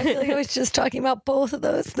no, I feel like I was just talking about both of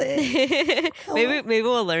those things. Maybe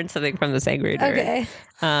we'll learn something from this angry nerd. Okay.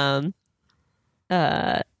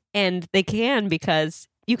 And they can because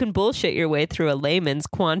you can bullshit your way through a layman's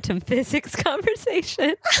quantum physics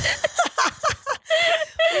conversation.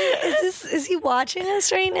 Is he watching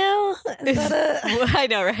us right now? I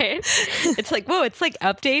know, right? It's like, whoa, it's like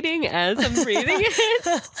updating as I'm reading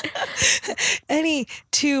it. Any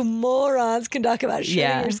two morons can talk about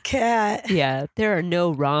Schrodinger's cat. Yeah, there are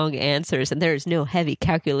no wrong answers and there is no heavy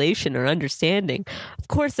calculation or understanding. Of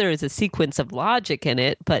course, there is a sequence of logic in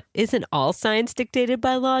it, but isn't all science dictated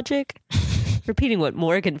by logic? Repeating what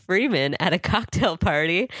Morgan Freeman at a cocktail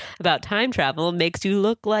party about time travel makes you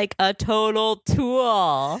look like a total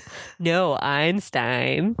tool. No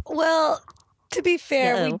Einstein. Well, to be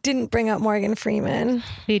fair, we didn't bring up Morgan Freeman.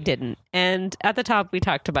 We didn't. And at the top, we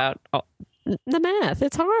talked about the math.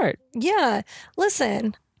 It's hard. Yeah.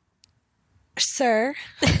 Listen, Sir,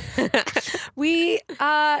 we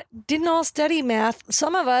didn't all study math.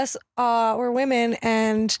 Some of us were women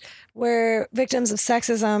and were victims of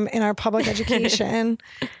sexism in our public education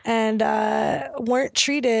and weren't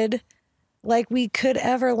treated like we could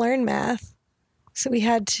ever learn math. So we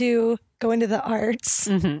had to go into the arts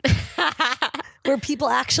where people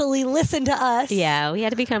actually listen to us. Yeah, we had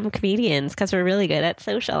to become comedians because we're really good at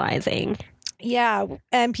socializing. Yeah,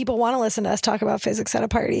 and people want to listen to us talk about physics at a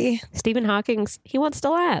party. Stephen Hawking, he wants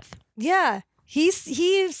to laugh. Yeah, he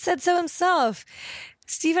said so himself.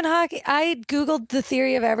 Stephen Hawking, I Googled the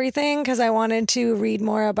theory of everything because I wanted to read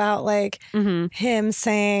more about like him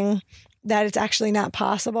saying that it's actually not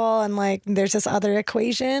possible and like there's this other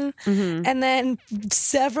equation. And then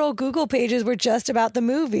several Google pages were just about the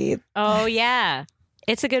movie. Oh, yeah.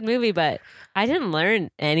 It's a good movie, but I didn't learn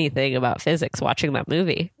anything about physics watching that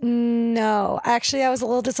movie. No, actually, I was a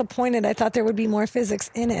little disappointed. I thought there would be more physics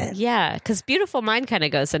in it. Yeah, because Beautiful Mind kind of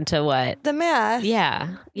goes into what? The math.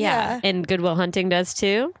 Yeah. And Good Will Hunting does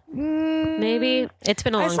too? Maybe. It's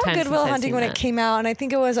been a long time since I saw Good Will I've Hunting seen when that. it came out, and I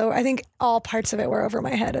think I think all parts of it were over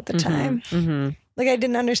my head at the time. Like, I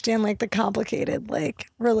didn't understand, like, the complicated, like,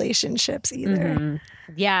 relationships either.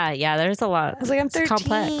 Yeah, there's a lot. I was like, I'm 13. It's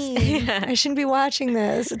complex. I shouldn't be watching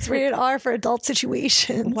this. It's rated R for adult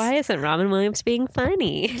situations. Why isn't Robin Williams being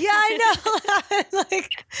funny? Yeah, I know.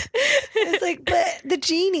 It's like, but the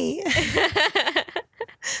genie.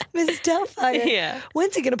 Mrs. Doubtfire. Yeah.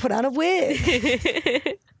 When's he going to put on a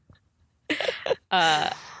wig?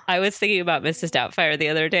 I was thinking about Mrs. Doubtfire the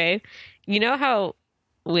other day. You know how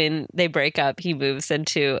when they break up, he moves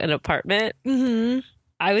into an apartment?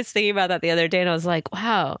 I was thinking about that the other day and I was like,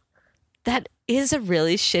 wow, that is a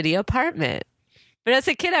really shitty apartment. But as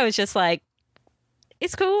a kid, I was just like,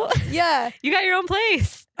 it's cool. Yeah. You got your own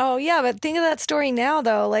place. Oh, yeah. But think of that story now,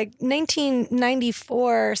 though. Like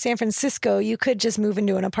 1994, San Francisco, you could just move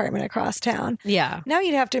into an apartment across town. Yeah. Now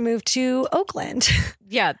you'd have to move to Oakland.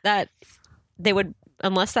 Yeah, that they would,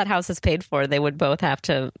 unless that house is paid for, they would both have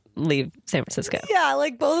to leave San Francisco. Yeah,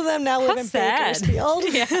 like both of them now live in sad. Bakersfield.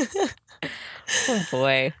 Yeah. Oh,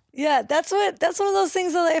 boy. Yeah, that's one of those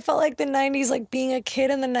things that I felt like the 90s, like being a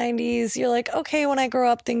kid in the 90s, you're like, okay, when I grow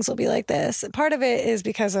up, things will be like this. Part of it is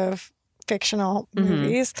because of fictional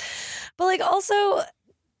movies. But like also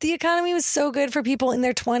the economy was so good for people in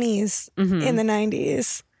their 20s in the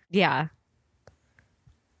 90s. Yeah.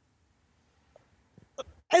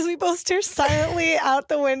 As we both stare silently out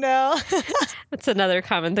the window. That's another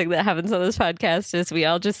common thing that happens on this podcast is we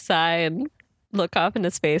all just sigh and look off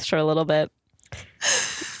into space for a little bit.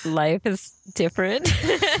 Life is different.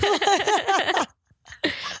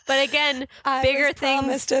 But again, bigger things.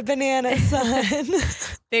 Promised a banana sun.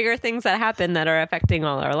 Bigger things that happen that are affecting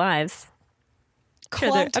all our lives.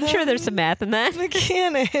 I'm sure there's some math in that.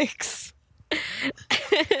 Mechanics.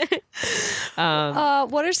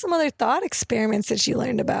 What are some other thought experiments that you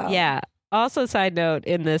learned about? Yeah. Also, side note,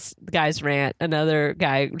 in this guy's rant, another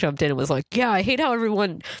guy jumped in and was like, yeah, I hate how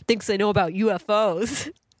everyone thinks they know about UFOs.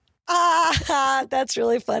 That's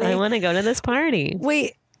really funny. I want to go to this party.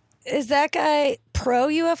 Wait, is that guy pro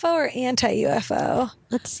UFO or anti UFO?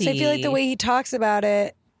 Let's see. So I feel like the way he talks about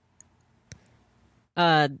it.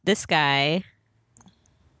 This guy.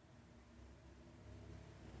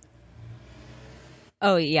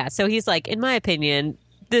 Oh, yeah. So he's like, in my opinion,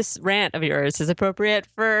 this rant of yours is appropriate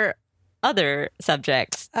for other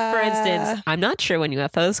subjects. For instance, I'm not sure when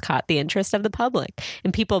UFOs caught the interest of the public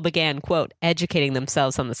and people began, quote, educating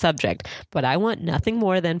themselves on the subject. But I want nothing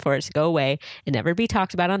more than for it to go away and never be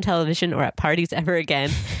talked about on television or at parties ever again.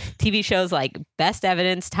 TV shows like Best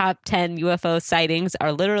Evidence, Top 10 UFO sightings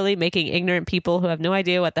are literally making ignorant people who have no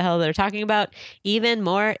idea what the hell they're talking about even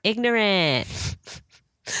more ignorant.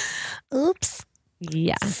 Oops.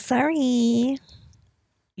 Yeah. Sorry.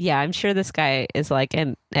 Yeah, I'm sure this guy is like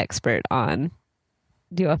an expert on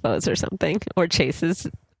UFOs or something, or chases.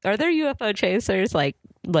 Are there UFO chasers like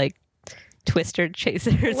twister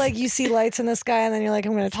chasers? Like you see lights in the sky and then you're like,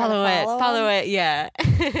 I'm going to follow it. Yeah.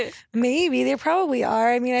 Maybe there probably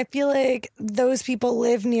are. I mean, I feel like those people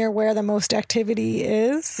live near where the most activity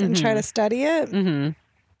is and try to study it.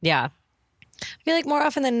 Yeah. I feel like more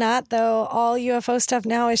often than not, though, all UFO stuff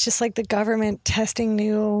now is just like the government testing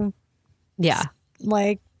new,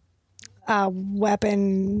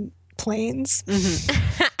 weapon planes.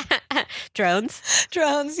 Drones,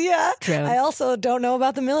 yeah. Drones. I also don't know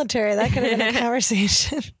about the military. That could have been a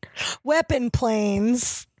conversation. Weapon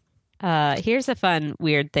planes. Here's a fun,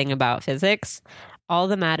 weird thing about physics. All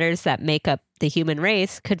the matters that make up the human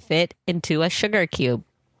race could fit into a sugar cube.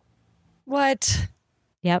 What?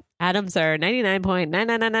 Yep. Atoms are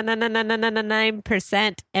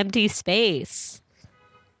 99.9999999% empty space.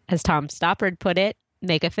 As Tom Stoppard put it,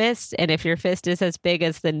 make a fist, and if your fist is as big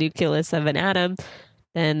as the nucleus of an atom,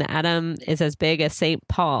 then the atom is as big as St.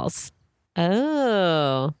 Paul's.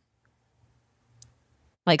 Oh.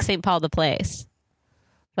 Like St. Paul the place.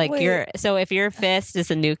 Like so if your fist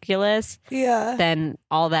is a nucleus, then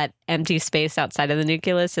all that empty space outside of the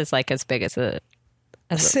nucleus is like as big as a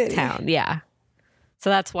town. Yeah. So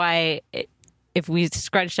that's why if we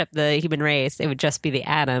scrunched up the human race, it would just be the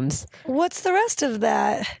atoms. What's the rest of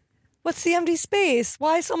that? What's the empty space?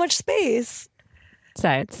 Why so much space?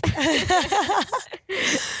 Science.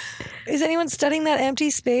 Is anyone studying that empty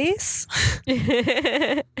space?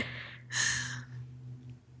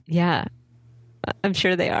 Yeah. I'm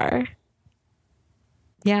sure they are.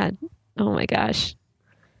 Yeah. Oh my gosh.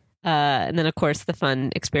 And then, of course, the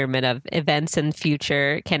fun experiment of events in the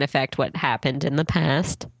future can affect what happened in the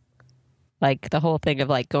past. Like the whole thing of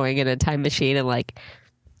like going in a time machine and like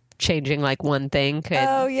changing like one thing could.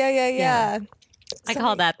 Oh, yeah. I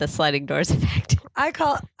call that the sliding doors effect. I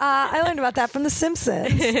learned about that from The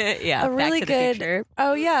Simpsons. Yeah. A really good. Future.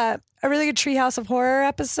 Oh, yeah. A really good Treehouse of Horror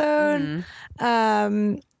episode.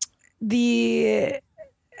 Mm-hmm.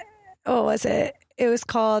 What was it? It was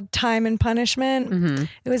called Time and Punishment. Mm-hmm.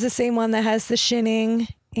 It was the same one that has The Shinning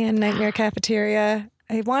and Nightmare Cafeteria.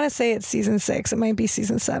 I want to say it's season 6. It might be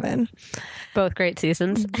season 7. Both great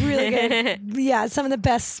seasons. Really good. Yeah, some of the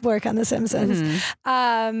best work on The Simpsons.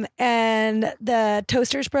 Mm-hmm. And the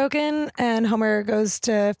toaster's broken and Homer goes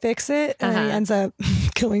to fix it and he ends up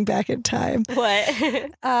going back in time. What?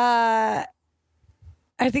 I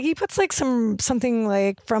think he puts like something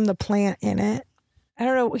like from the plant in it. I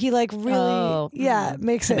don't know. He like really,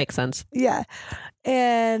 makes it. Makes sense. Yeah.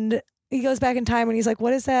 And he goes back in time and he's like,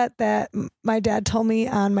 what is that my dad told me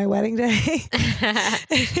on my wedding day?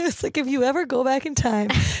 It was like, if you ever go back in time,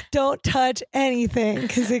 don't touch anything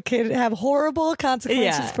because it could have horrible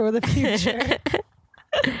consequences for the future.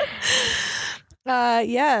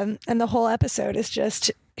 And the whole episode is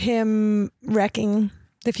just him wrecking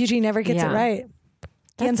the future. He never gets it right.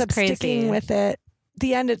 He ends up sticking with it.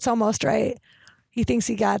 The end, it's almost right. He thinks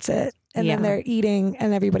he got it. And then they're eating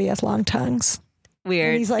and everybody has long tongues. Weird.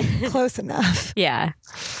 And he's like, close enough. Yeah.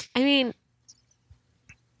 I mean,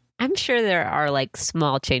 I'm sure there are like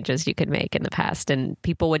small changes you could make in the past and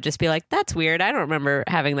people would just be like, that's weird. I don't remember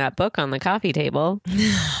having that book on the coffee table.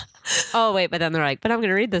 Oh, wait. But then they're like, but I'm going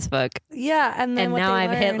to read this book. Yeah. And then now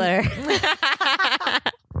I'm Hitler.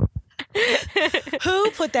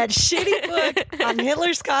 Who put that shitty book on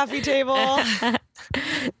Hitler's coffee table?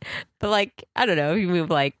 But like, I don't know, if you move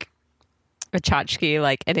like a tchotchke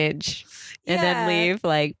like an inch and then leave,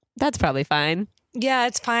 like that's probably fine. Yeah,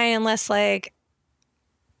 it's fine unless like,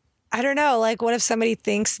 I don't know, like what if somebody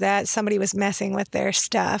thinks that somebody was messing with their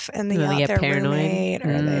stuff and they yell at their roommate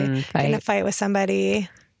or they get in a fight with somebody.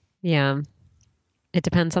 Yeah. It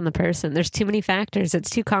depends on the person. There's too many factors. It's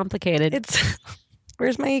too complicated.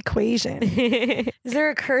 Where's my equation? Is there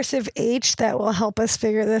a cursive H that will help us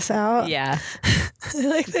figure this out? Yeah.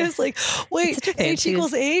 Like there's like, wait, H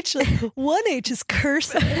equals H? Like, one H is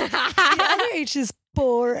cursive. The other H is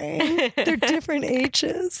boring. They're different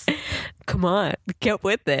H's. Come on, get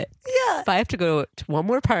with it. Yeah. If I have to go to one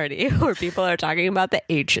more party where people are talking about the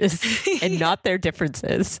H's and not their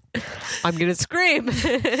differences, I'm going to scream.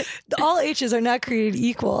 All H's are not created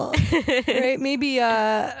equal, right? Maybe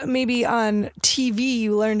on TV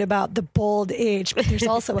you learned about the bold H, but there's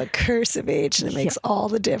also a cursive H and it makes all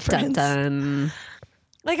the difference. Dun, dun.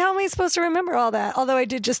 Like, how am I supposed to remember all that? Although I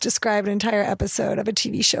did just describe an entire episode of a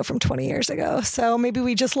TV show from 20 years ago. So maybe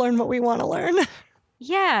we just learn what we want to learn.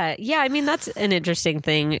 Yeah. I mean, that's an interesting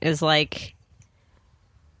thing is like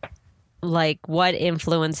what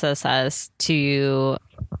influences us to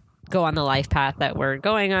go on the life path that we're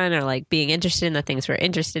going on or like being interested in the things we're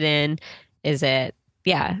interested in. Is it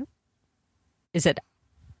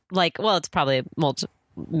like, well, it's probably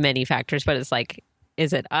many factors, but it's like,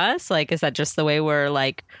 is it us? Like, is that just the way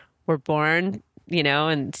we're born, you know?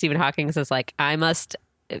 And Stephen Hawking says like, I must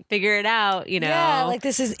figure it out, you know? Yeah, like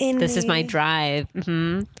this is my drive.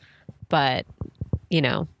 Mm-hmm. But, you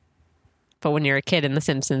know, but when you're a kid and The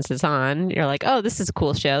Simpsons is on, you're like, oh, this is a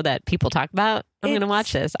cool show that people talk about. I'm going to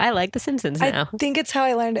watch this. I like The Simpsons now. I think it's how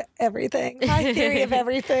I learned everything. My theory of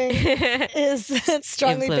everything is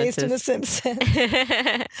strongly based in The Simpsons.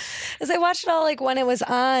 As I watched it all like when it was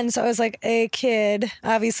on, so I was like a kid.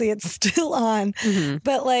 Obviously, it's still on. Mm-hmm.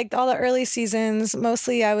 But like all the early seasons,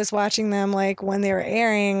 mostly I was watching them like when they were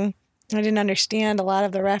airing. I didn't understand a lot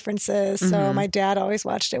of the references, so my dad always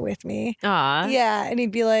watched it with me. Aw. Yeah, and he'd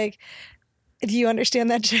be like, do you understand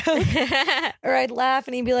that joke? Or I'd laugh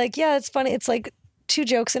and he'd be like, yeah, it's funny. It's like two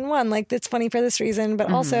jokes in one. Like, it's funny for this reason,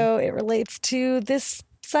 but also it relates to this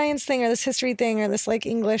science thing or this history thing or this like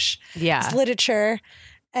English this literature.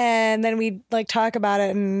 And then we'd like talk about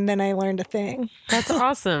it, and then I learned a thing. That's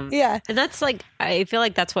awesome. Yeah. And that's like, I feel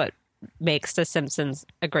like that's what makes The Simpsons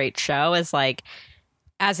a great show is like,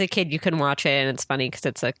 as a kid, you can watch it and it's funny because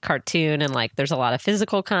it's a cartoon and like there's a lot of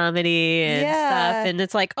physical comedy and stuff. And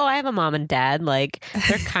it's like, oh, I have a mom and dad. Like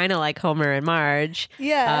they're kind of like Homer and Marge.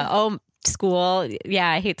 Yeah. School.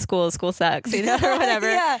 Yeah, I hate school. School sucks, you know, or whatever.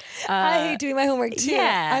 Yeah. I hate doing my homework too.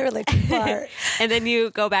 Yeah. I relate to Bart. And then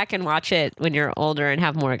you go back and watch it when you're older and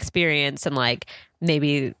have more experience and like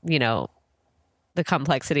maybe, you know, the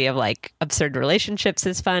complexity of like absurd relationships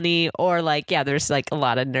is funny or like, yeah, there's like a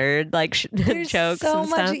lot of nerd like jokes so and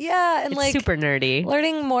much, stuff. yeah. And it's like super nerdy.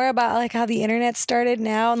 Learning more about like how the internet started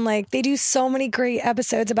now, and like they do so many great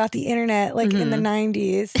episodes about the internet like in the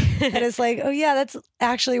 90s. That is like, oh yeah, that's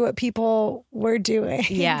actually what people were doing.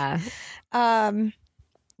 Yeah.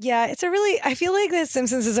 Yeah, it's a really, I feel like The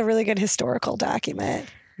Simpsons is a really good historical document.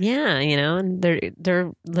 Yeah, you know, and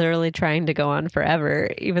they're literally trying to go on forever,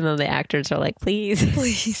 even though the actors are like, please,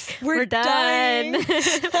 we're done.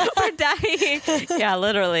 We're dying. Yeah,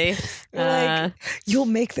 literally. Like, you'll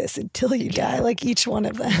make this until you die, like each one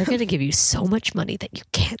of them. We're going to give you so much money that you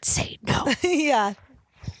can't say no. Yeah.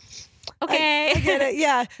 Okay. I get it.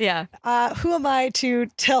 Yeah. Yeah. Who am I to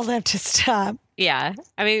tell them to stop? Yeah.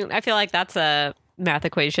 I mean, I feel like that's a math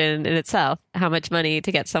equation in itself. How much money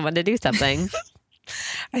to get someone to do something.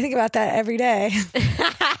 I think about that every day.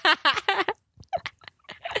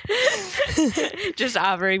 Just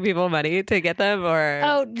offering people money to get them,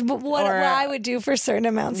 or what I would do for certain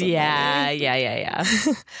amounts of money. Yeah.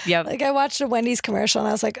 Yep. Like I watched a Wendy's commercial and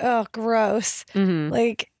I was like, oh, gross. Mm-hmm.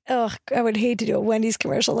 Like, oh, I would hate to do a Wendy's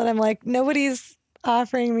commercial. And I'm like, nobody's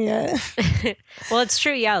offering me it. Well, it's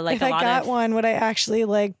true. Yeah, like if I got one, would I actually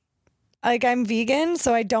like I'm vegan,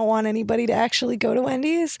 so I don't want anybody to actually go to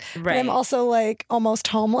Wendy's. Right. But I'm also like almost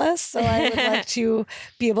homeless, so I would like to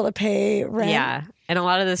be able to pay rent. Yeah. And a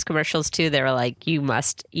lot of those commercials too, they were like, you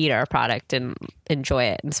must eat our product and enjoy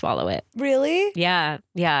it and swallow it. Really? Yeah.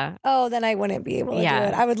 Yeah. Oh, then I wouldn't be able to do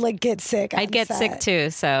it. I would like get sick. I'd get sick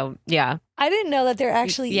too. So yeah. I didn't know that they're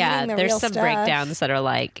actually eating the there's real some stuff. breakdowns that are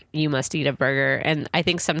like, you must eat a burger. And I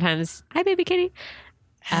think sometimes, hi baby kitty,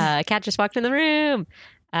 a cat just walked in the room.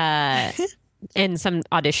 In some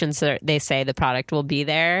auditions, they say the product will be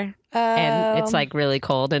there, and it's like really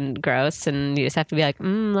cold and gross, and you just have to be like,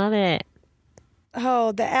 love it.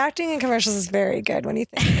 Oh, the acting in commercials is very good when you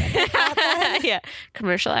think about that. Yeah,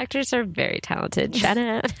 commercial actors are very talented. Shut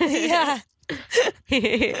up. Yeah.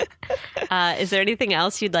 Is there anything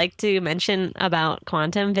else you'd like to mention about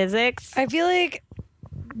quantum physics? I feel like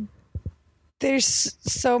there's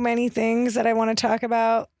so many things that I want to talk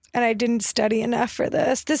about. And I didn't study enough for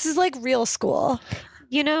this. This is like real school.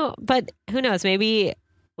 You know, but who knows? Maybe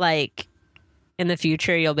like in the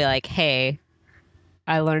future, you'll be like, hey,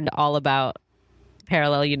 I learned all about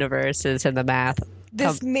parallel universes and the math.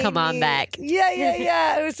 Come on back.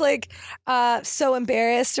 Yeah. I was like so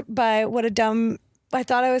embarrassed by what a dumb... I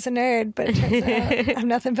thought I was a nerd, but it turns out I'm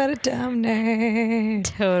nothing but a dumb nerd.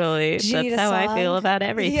 Totally. That's how I feel about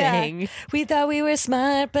everything. Yeah. We thought we were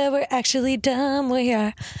smart, but we're actually dumb. We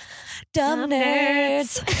are dumb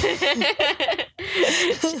nerds.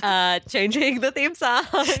 Changing the theme song.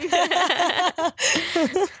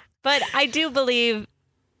 But I do believe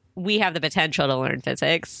we have the potential to learn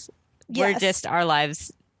physics. Yes. We're just, our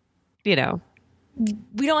lives, you know.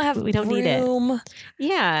 We don't need it.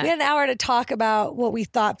 Yeah. We had an hour to talk about what we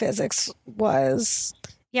thought physics was.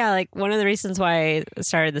 Yeah, like one of the reasons why I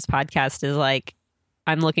started this podcast is like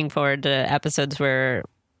I'm looking forward to episodes where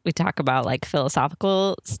we talk about like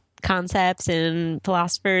philosophical concepts and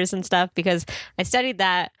philosophers and stuff, because I studied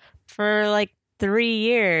that for like 3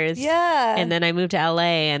 years. Yeah. And then I moved to LA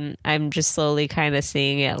and I'm just slowly kind of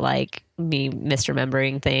seeing it like me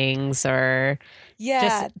misremembering things or...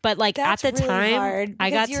 Yeah, but like that's at the really time, hard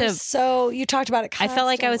I got to. So you talked about it constantly. I felt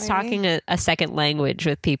like I was talking a second language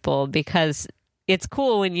with people, because it's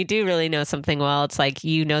cool when you do really know something well. It's like,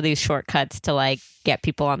 you know, these shortcuts to like get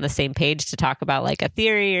people on the same page to talk about like a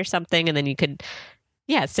theory or something. And then you could,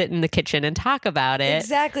 sit in the kitchen and talk about it.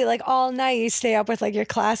 Exactly. Like all night you stay up with like your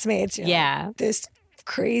classmates. Like, this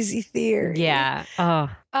crazy theory. Yeah.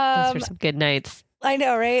 Oh, those were some good nights. I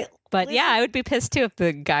know, right? But yeah, I would be pissed too if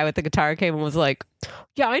the guy with the guitar came and was like,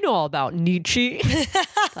 yeah, I know all about Nietzsche.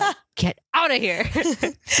 Like, get out of here.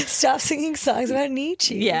 Stop singing songs about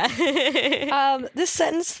Nietzsche. Yeah. This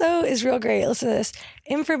sentence, though, is real great. Listen to this.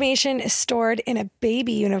 Information is stored in a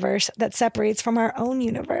baby universe that separates from our own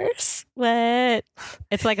universe. What?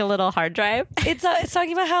 It's like a little hard drive? It's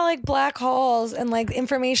talking about how like black holes and like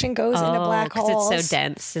information goes into black holes. It's so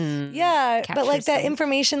dense and but like that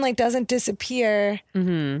information like doesn't disappear.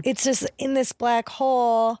 Mm-hmm. It's just in this black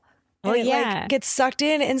hole. And it like gets sucked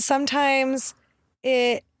in, and sometimes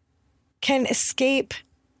it can escape.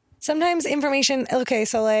 Sometimes information, okay,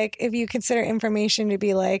 so like if you consider information to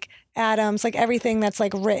be like atoms, like everything that's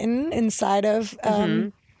like written inside of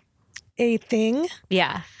a thing.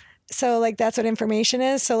 Yeah. So like that's what information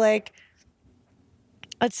is. So like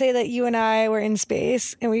let's say that you and I were in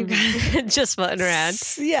space and we just floating around.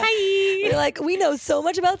 Yeah. Hi. We're like, we know so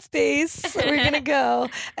much about space. So we're going to go.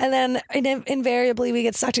 And then invariably we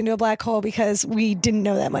get sucked into a black hole because we didn't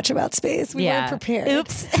know that much about space. We weren't prepared.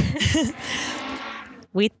 Oops.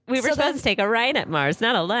 We were supposed to take a ride at Mars,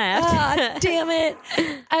 not a left. Ah, damn it.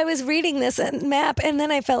 I was reading this map and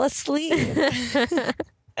then I fell asleep. And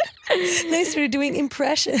I started doing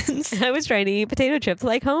impressions. I was trying to eat potato chips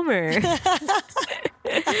like Homer.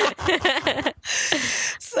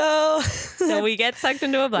 So we get sucked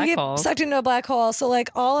into a black hole. Sucked into a black hole. So like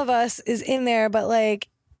all of us is in there, but like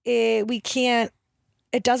we can't.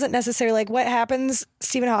 It doesn't necessarily like what happens.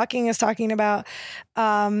 Stephen Hawking is talking about.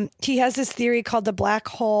 He has this theory called the black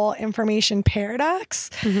hole information paradox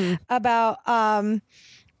about.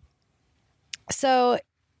 So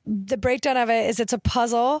the breakdown of it is it's a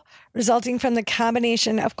puzzle resulting from the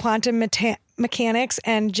combination of quantum mechanics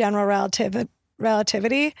and general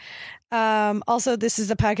relativity. Also, this is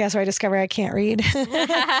the podcast where I discover I can't read.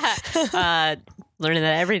 Learning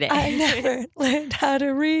that every day. I never learned how to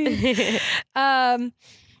read.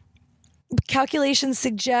 Calculations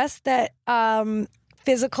suggest that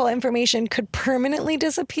physical information could permanently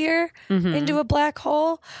disappear into a black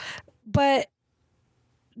hole, but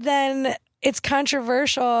then it's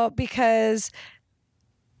controversial because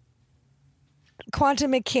quantum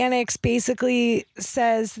mechanics basically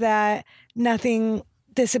says that nothing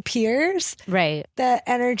disappears. Right. That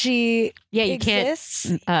energy exists.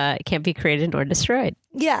 It can't be created or destroyed.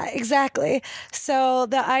 Yeah, exactly. So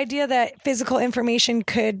the idea that physical information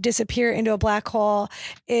could disappear into a black hole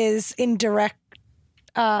is in direct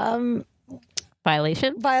violation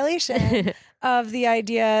of the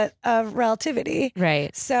idea of relativity.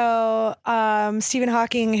 Right. So Stephen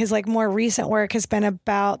Hawking, his like more recent work has been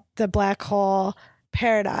about the black hole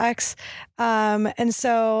paradox. And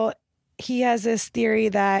so he has this theory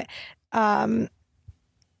that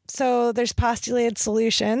so there's postulated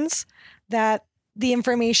solutions that the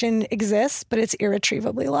information exists, but it's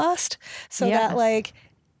irretrievably lost. So that like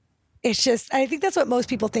it's just, I think that's what most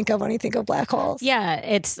people think of when you think of black holes. Yeah,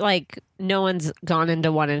 it's like no one's gone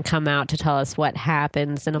into one and come out to tell us what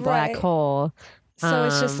happens in a black hole. So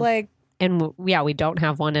it's just like, and we don't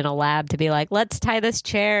have one in a lab to be like, let's tie this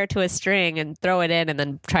chair to a string and throw it in and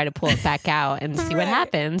then try to pull it back out and see what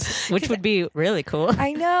happens, which would be really cool.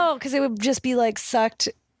 I know, because it would just be like sucked.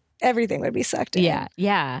 Everything would be sucked in. Yeah.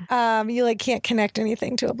 Yeah. You like can't connect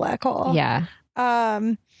anything to a black hole. Yeah.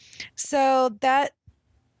 So that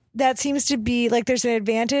seems to be like there's an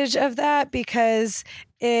advantage of that because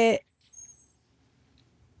it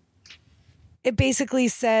basically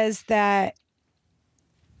says that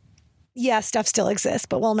stuff still exists,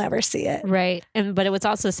 but we'll never see it. Right. But it was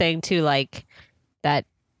also saying too, like that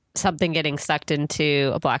something getting sucked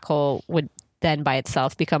into a black hole would then by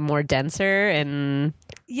itself become more denser and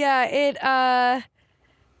it has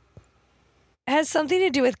something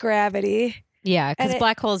to do with gravity. Yeah, because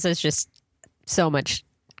black holes is just so much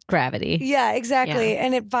gravity. Yeah, exactly. Yeah.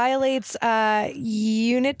 And it violates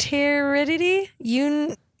unitarity.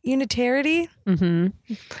 Unitarity.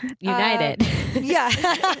 United. Yeah.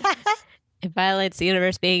 It violates the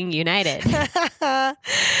universe being united.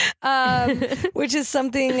 Which is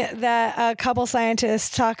something that a couple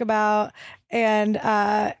scientists talk about, and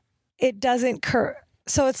it doesn't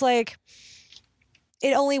so it's like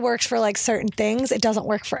it only works for like certain things. It doesn't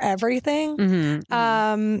work for everything.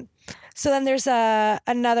 So then there's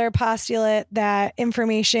another postulate that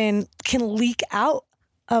information can leak out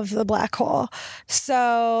of the black hole.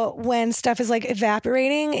 So when stuff is like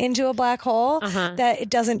evaporating into a black hole, that it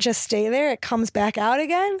doesn't just stay there, it comes back out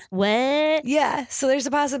again. What? Yeah. So there's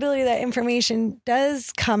a possibility that information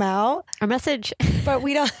does come out. Our message. But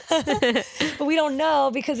we don't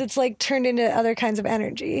know because it's like turned into other kinds of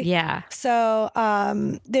energy. Yeah. So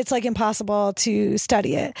it's like impossible to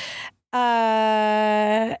study it.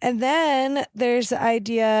 And then there's the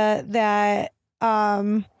idea that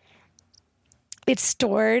it's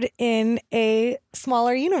stored in a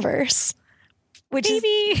smaller universe, which is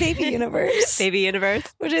baby universe. Baby universe.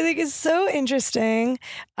 Which I think is so interesting.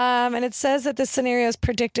 And it says that this scenario is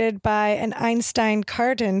predicted by an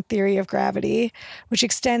Einstein-Cartan theory of gravity, which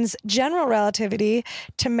extends general relativity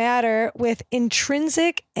to matter with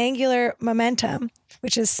intrinsic angular momentum,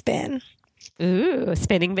 which is spin. Ooh,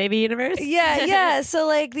 spinning baby universe? Yeah. So,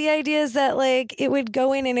 like, the idea is that, like, it would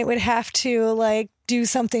go in and it would have to, like, do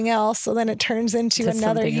something else. So then it turns into Just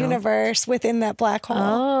another something else. universe within that black hole.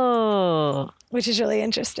 Oh, Which is really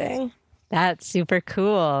interesting. that's super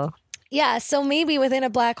cool. Yeah, so maybe within a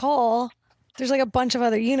black hole, there's like a bunch of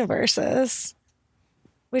other universes,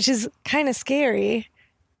 which is kind of scary,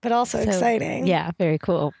 but also exciting. Yeah, very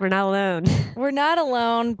cool. We're not alone. We're not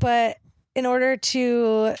alone, but in order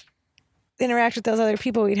to interact with those other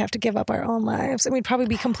people, we'd have to give up our own lives, and we'd probably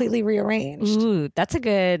be completely rearranged. Ooh, that's a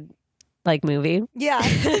good, like, movie. Yeah.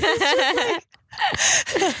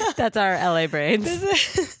 That's our LA brains.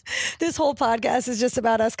 This whole podcast is just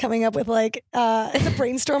about us coming up with, like, it's a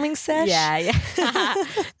brainstorming sesh. Yeah.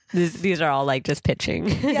 These are all like just pitching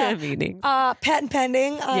meetings. Patent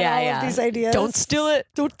pending on all of these ideas. Don't steal it.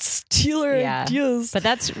 Don't steal our ideas. But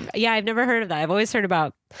I've never heard of that. I've always heard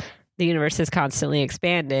about the universe is constantly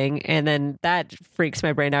expanding, and then that freaks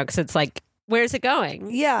my brain out because it's like, where's it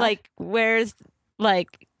going? Yeah. Like,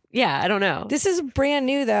 I don't know. This is brand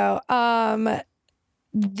new, though.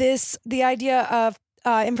 The idea of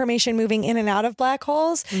information moving in and out of black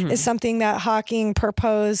holes is something that Hawking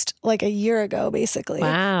proposed like a year ago, basically.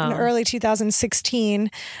 Wow. In early 2016.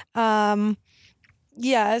 So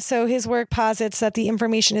his work posits that the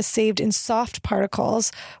information is saved in soft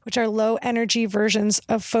particles, which are low energy versions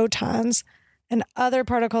of photons, and other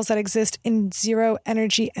particles that exist in zero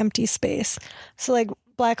energy empty space. So, like,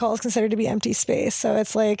 black hole is considered to be empty space. So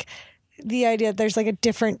it's like the idea that there's like a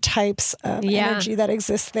different types of energy that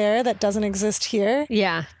exists there that doesn't exist here.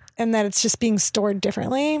 Yeah. And that it's just being stored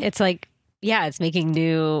differently. It's like, it's making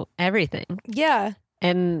new everything. Yeah.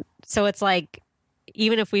 And so it's like,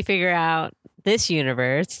 even if we figure out this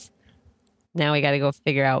universe, now we got to go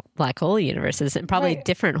figure out black hole universes, and probably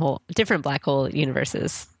different black hole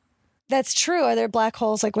universes. That's true. Are there black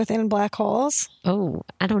holes like within black holes? Oh,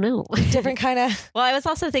 I don't know. Different kind of. Well, I was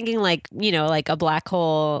also thinking like a black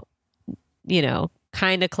hole,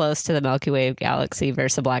 kind of close to the Milky Way galaxy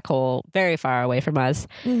versus a black hole very far away from us,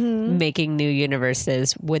 making new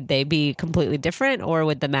universes. Would they be completely different, or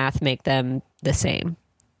would the math make them the same?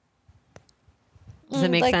 Does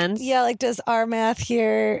it make sense? Yeah, like, does our math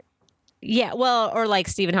here... Yeah, well, or like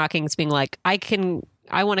Stephen Hawking's being like, I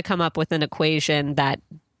want to come up with an equation that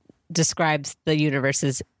describes the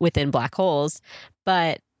universes within black holes,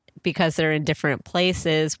 but because they're in different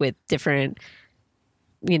places with different,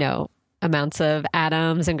 amounts of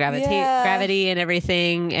atoms and gravity and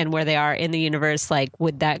everything, and where they are in the universe, like,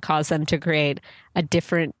 would that cause them to create a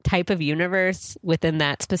different type of universe within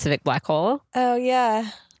that specific black hole? Oh, yeah.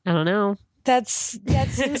 I don't know. That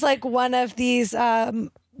seems like one of these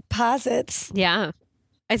posits. Yeah.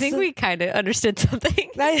 I think we kind of understood something.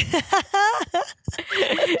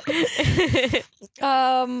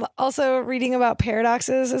 Also, reading about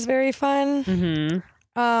paradoxes is very fun.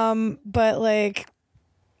 But like,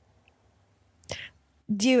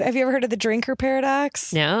 have you ever heard of the drinker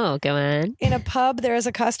paradox? No, go on. In a pub, there is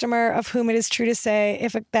a customer of whom it is true to say,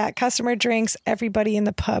 if that customer drinks, everybody in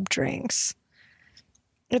the pub drinks.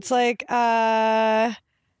 It's like, but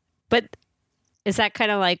is that kind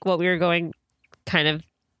of like what we were going kind of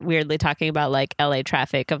weirdly talking about, like LA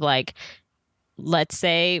traffic of like, let's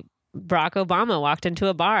say Barack Obama walked into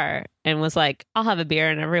a bar and was like, I'll have a beer,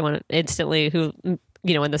 and everyone instantly who, in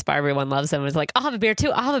this bar, everyone loves him, was like, I'll have a beer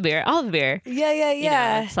too. I'll have a beer. I'll have a beer.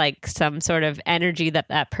 Yeah. It's like some sort of energy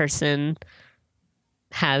that person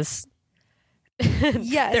has.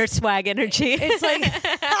 Yes. Their swag energy. It's like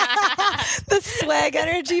the swag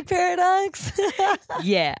energy paradox.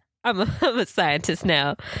 Yeah. I'm a scientist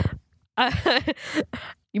now.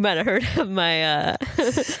 You might have heard of my I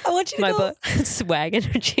want you to my go, book, Swag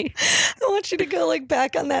Energy. I want you to go like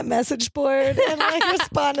back on that message board and like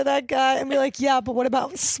respond to that guy and be like, yeah, but what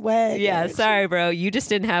about swag? Yeah, energy? sorry, bro. You just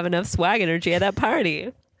didn't have enough swag energy at that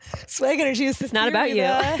party. Swag energy is It's not about you.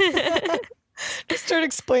 Just start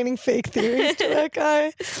explaining fake theories to that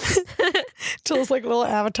guy till his like little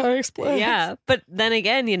avatar explodes. Yeah, but then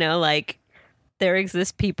again, like there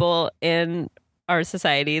exist people in our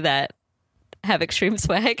society that have extreme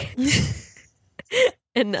swag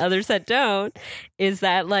and others that don't. Is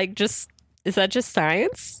that just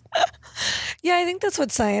science? Yeah, I think that's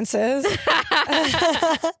what science is.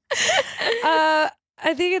 I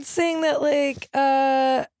think it's saying that like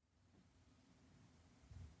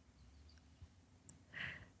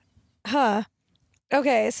Huh.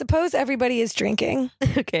 Okay, suppose everybody is drinking.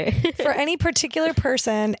 Okay. For any particular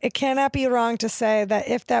person, it cannot be wrong to say that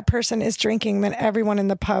if that person is drinking, then everyone in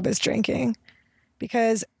the pub is drinking.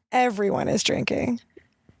 Because everyone is drinking.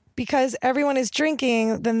 Because everyone is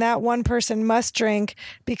drinking, then that one person must drink,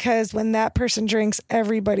 because when that person drinks,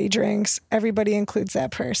 everybody drinks. Everybody includes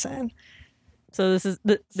that person. So this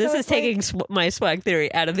is taking my swag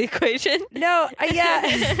theory out of the equation. No,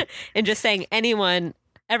 yeah. And just saying everyone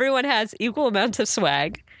has equal amounts of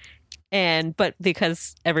swag, but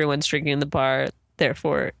because everyone's drinking in the bar,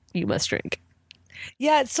 therefore you must drink.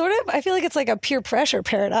 Yeah, it's sort of, I feel like it's like a peer pressure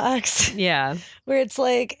paradox. Yeah. Where it's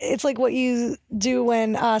like what you do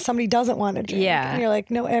when somebody doesn't want to drink. Yeah. And you're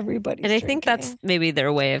like, no, everybody's And I drinking. think that's maybe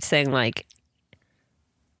their way of saying, like,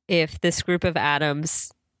 if this group of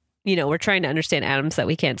atoms, we're trying to understand atoms that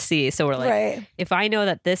we can't see. So we're like, right. If I know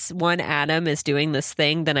that this one atom is doing this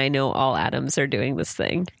thing, then I know all atoms are doing this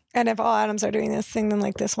thing. And if all atoms are doing this thing, then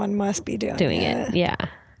like this one must be doing it. Yeah.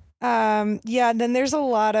 Yeah, then there's a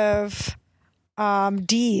lot of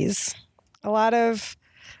D's. A lot of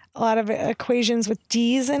equations with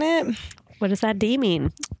D's in it. What does that D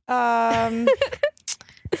mean?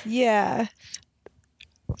 Yeah.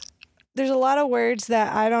 There's a lot of words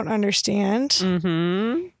that I don't understand.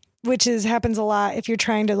 Mm-hmm. Which happens a lot if you're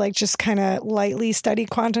trying to like just kind of lightly study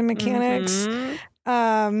quantum mechanics.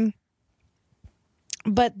 Mm-hmm.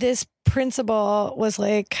 But this principle was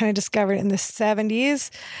like kind of discovered in the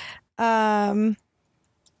 70s. And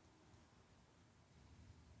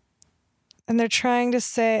they're trying to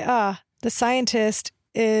say, the scientist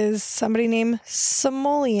is somebody named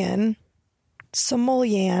Tomlin-Brenner.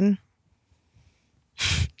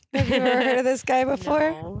 Have you ever heard of this guy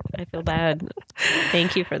before? No, I feel bad.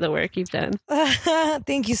 Thank you for the work you've done.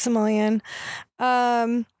 Thank you, Tomlin.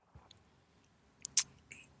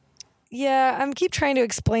 Yeah, I'm keep trying to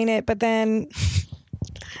explain it, but then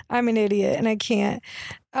I'm an idiot and I can't.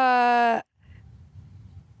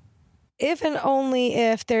 If and only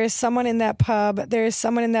if there is someone in that pub, there is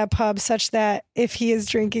someone in that pub such that if he is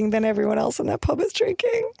drinking, then everyone else in that pub is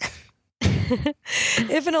drinking.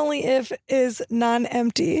 If and only if is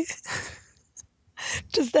non-empty.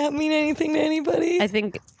 Does that mean anything to anybody? I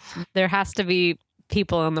think there has to be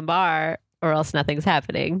people in the bar or else nothing's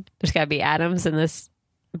happening. There's got to be atoms in this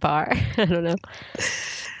bar. I don't know.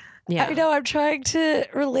 Yeah. I know. I'm trying to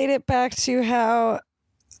relate it back to how,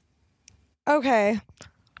 okay,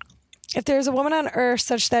 if there's a woman on Earth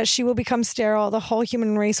such that she will become sterile, the whole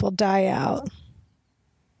human race will die out.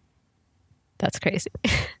 That's crazy.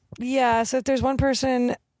 Yeah, so if there's one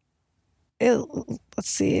person, let's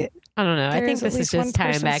see. I don't know. I think this is just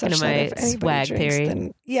tying back into my swag theory.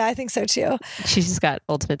 Then, yeah, I think so too. She's just got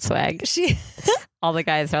ultimate swag. All the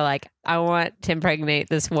guys are like, I want to impregnate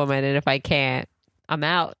this woman, and if I can't, I'm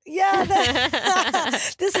out. Yeah,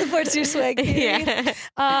 this supports your swag theory. Yeah.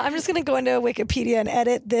 I'm just going to go into Wikipedia and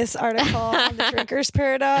edit this article on the drinker's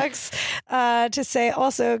paradox to say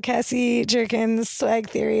also Cassie Jerkin's swag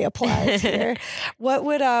theory applies here. What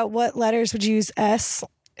letters would you use S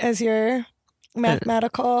as your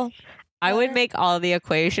mathematical? I would make all the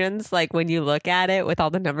equations, like when you look at it with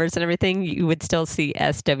all the numbers and everything, you would still see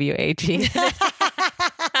SWAG.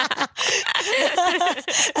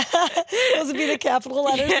 Those would be the capital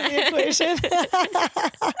letters in the equation.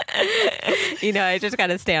 I just got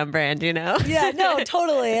to stay on brand, Yeah, no,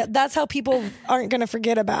 totally. That's how people aren't going to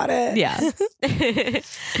forget about it. Yeah.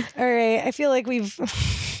 All right. I feel like we've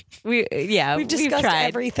discussed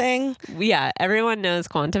everything. Yeah. Everyone knows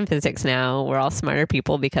quantum physics now. We're all smarter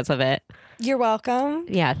people because of it. You're welcome.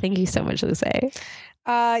 Yeah. Thank you so much, Lucé.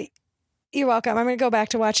 You're welcome. I'm going to go back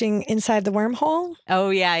to watching Inside the Wormhole.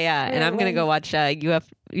 Oh, yeah, yeah. And I'm going to go watch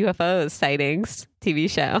UFO sightings TV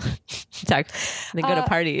show. And then go to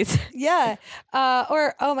parties. Yeah.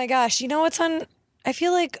 Oh my gosh. You know what's on? I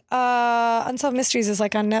feel like Unsolved Mysteries is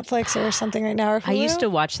like on Netflix or something right now. Or Hulu. I used to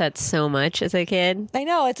watch that so much as a kid. I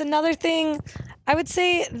know. It's another thing. I would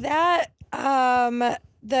say that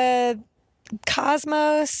the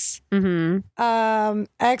Cosmos,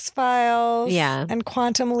 X-Files, and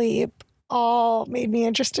Quantum Leap all made me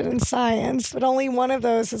interested in science, but only one of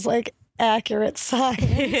those is like accurate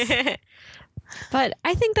science. But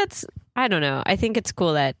I think I don't know. I think it's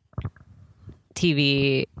cool that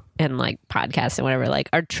TV and like podcasts and whatever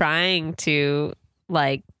are trying to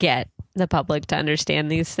get the public to understand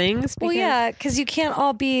these things. Well, yeah, because you can't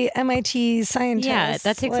all be MIT scientists. Yeah,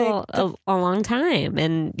 that takes a long time,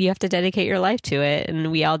 and you have to dedicate your life to it. And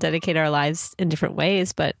we all dedicate our lives in different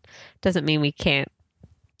ways, but doesn't mean we can't.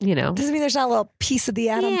 Doesn't mean there's not a little piece of the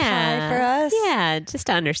atom pie for us. Yeah, just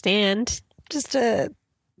to understand. Just to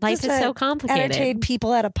Life Just is to so complicated. Entertain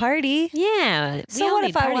people at a party. Yeah. So what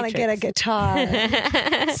if I want to get a guitar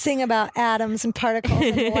and sing about atoms and particles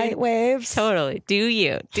and light waves? Totally. Do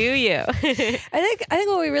you? I think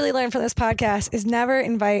what we really learned from this podcast is never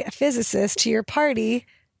invite a physicist to your party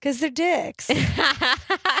because they're dicks. Unless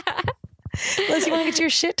you want to get your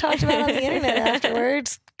shit talked about on the internet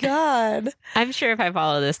afterwards. God. I'm sure if I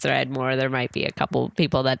follow this thread more, there might be a couple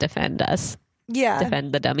people that defend us. Yeah.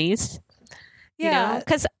 Defend the dummies. Yeah.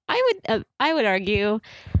 Because I would argue,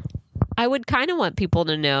 I would kind of want people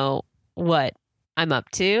to know what I'm up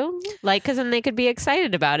to, like, because then they could be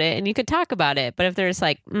excited about it and you could talk about it. But if there's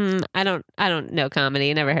like, I don't know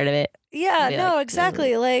comedy, never heard of it. Yeah, no,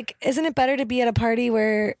 exactly. Like, isn't it better to be at a party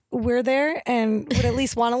where we're there and would at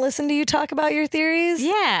least want to listen to you talk about your theories?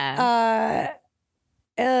 Yeah.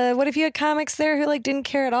 What if you had comics there who like didn't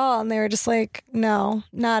care at all and they were just like, no,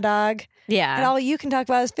 nah, dog. Yeah. And all you can talk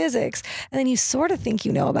about is physics. And then you sort of think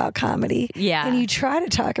you know about comedy. Yeah. And you try to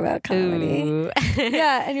talk about comedy. Ooh.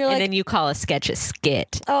 Yeah. And you're like, and then you call a sketch a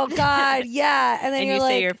skit. oh God, yeah. And then And you're you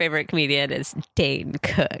like, say your favorite comedian is Dane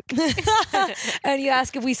Cook. and you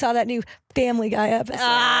ask if we saw that new Family Guy episode.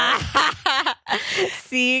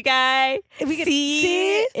 See, guy? We could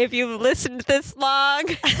see? If you've listened this long.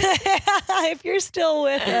 If you're still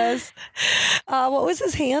with us. What was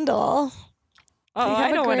his handle? Oh,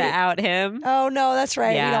 I don't want to out him. Oh, no, that's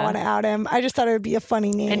right. Yeah. We don't want to out him. I just thought it would be a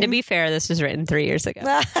funny name. And to be fair, this was written 3 years ago.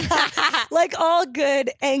 Like all good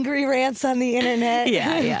angry rants on the internet.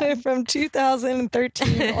 Yeah. From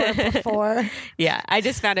 2013 or before. Yeah, I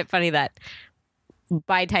just found it funny that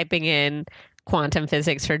by typing in quantum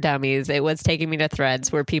physics for dummies, it was taking me to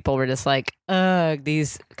threads where people were just like, ugh,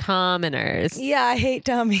 these commoners. Yeah, I hate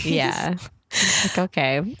dummies. Yeah. Like,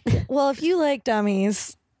 okay. Well, if you like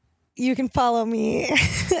dummies, you can follow me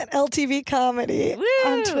at LTV Comedy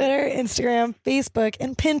on Twitter, Instagram, Facebook,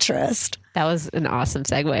 and Pinterest. That was an awesome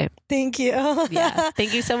segue. Thank you. Yeah.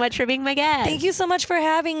 Thank you so much for being my guest. Thank you so much for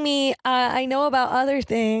having me. I know about other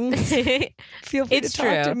things. Feel free to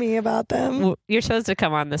talk to me about them. You're supposed to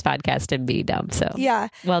come on this podcast and be dumb. So yeah.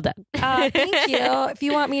 Well done. Thank you. If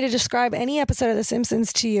you want me to describe any episode of The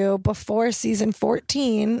Simpsons to you before season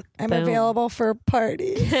 14, I'm available for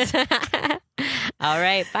parties. All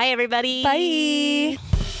right. Bye, everybody. Bye.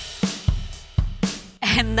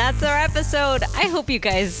 And that's our episode. I hope you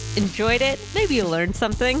guys enjoyed it. Maybe you learned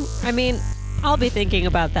something. I mean, I'll be thinking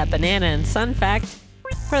about that banana and sun fact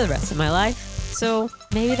for the rest of my life. So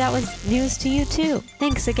maybe that was news to you too.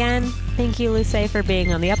 Thanks again. Thank you, Lucé, for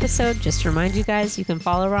being on the episode. Just to remind you guys, you can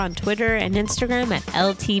follow her on Twitter and Instagram at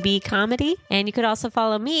LTB Comedy. And you could also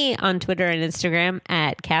follow me on Twitter and Instagram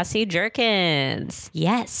at Cassie Jerkins.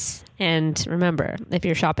 Yes. And remember, if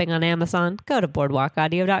you're shopping on Amazon, go to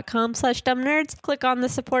boardwalkaudio.com/dumbnerds. Click on the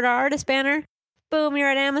Support Our Artist banner. Boom, you're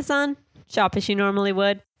at Amazon. Shop as you normally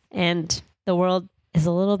would. And the world is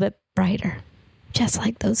a little bit brighter. Just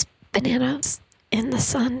like those bananas in the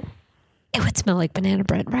sun. It would smell like banana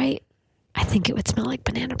bread, right? I think it would smell like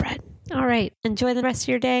banana bread. All right. Enjoy the rest of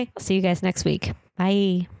your day. I'll see you guys next week.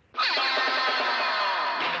 Bye.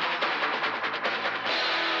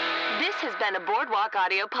 This has been a Boardwalk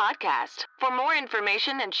Audio podcast. For more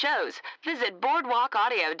information and shows, visit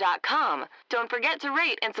boardwalkaudio.com. Don't forget to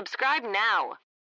rate and subscribe now.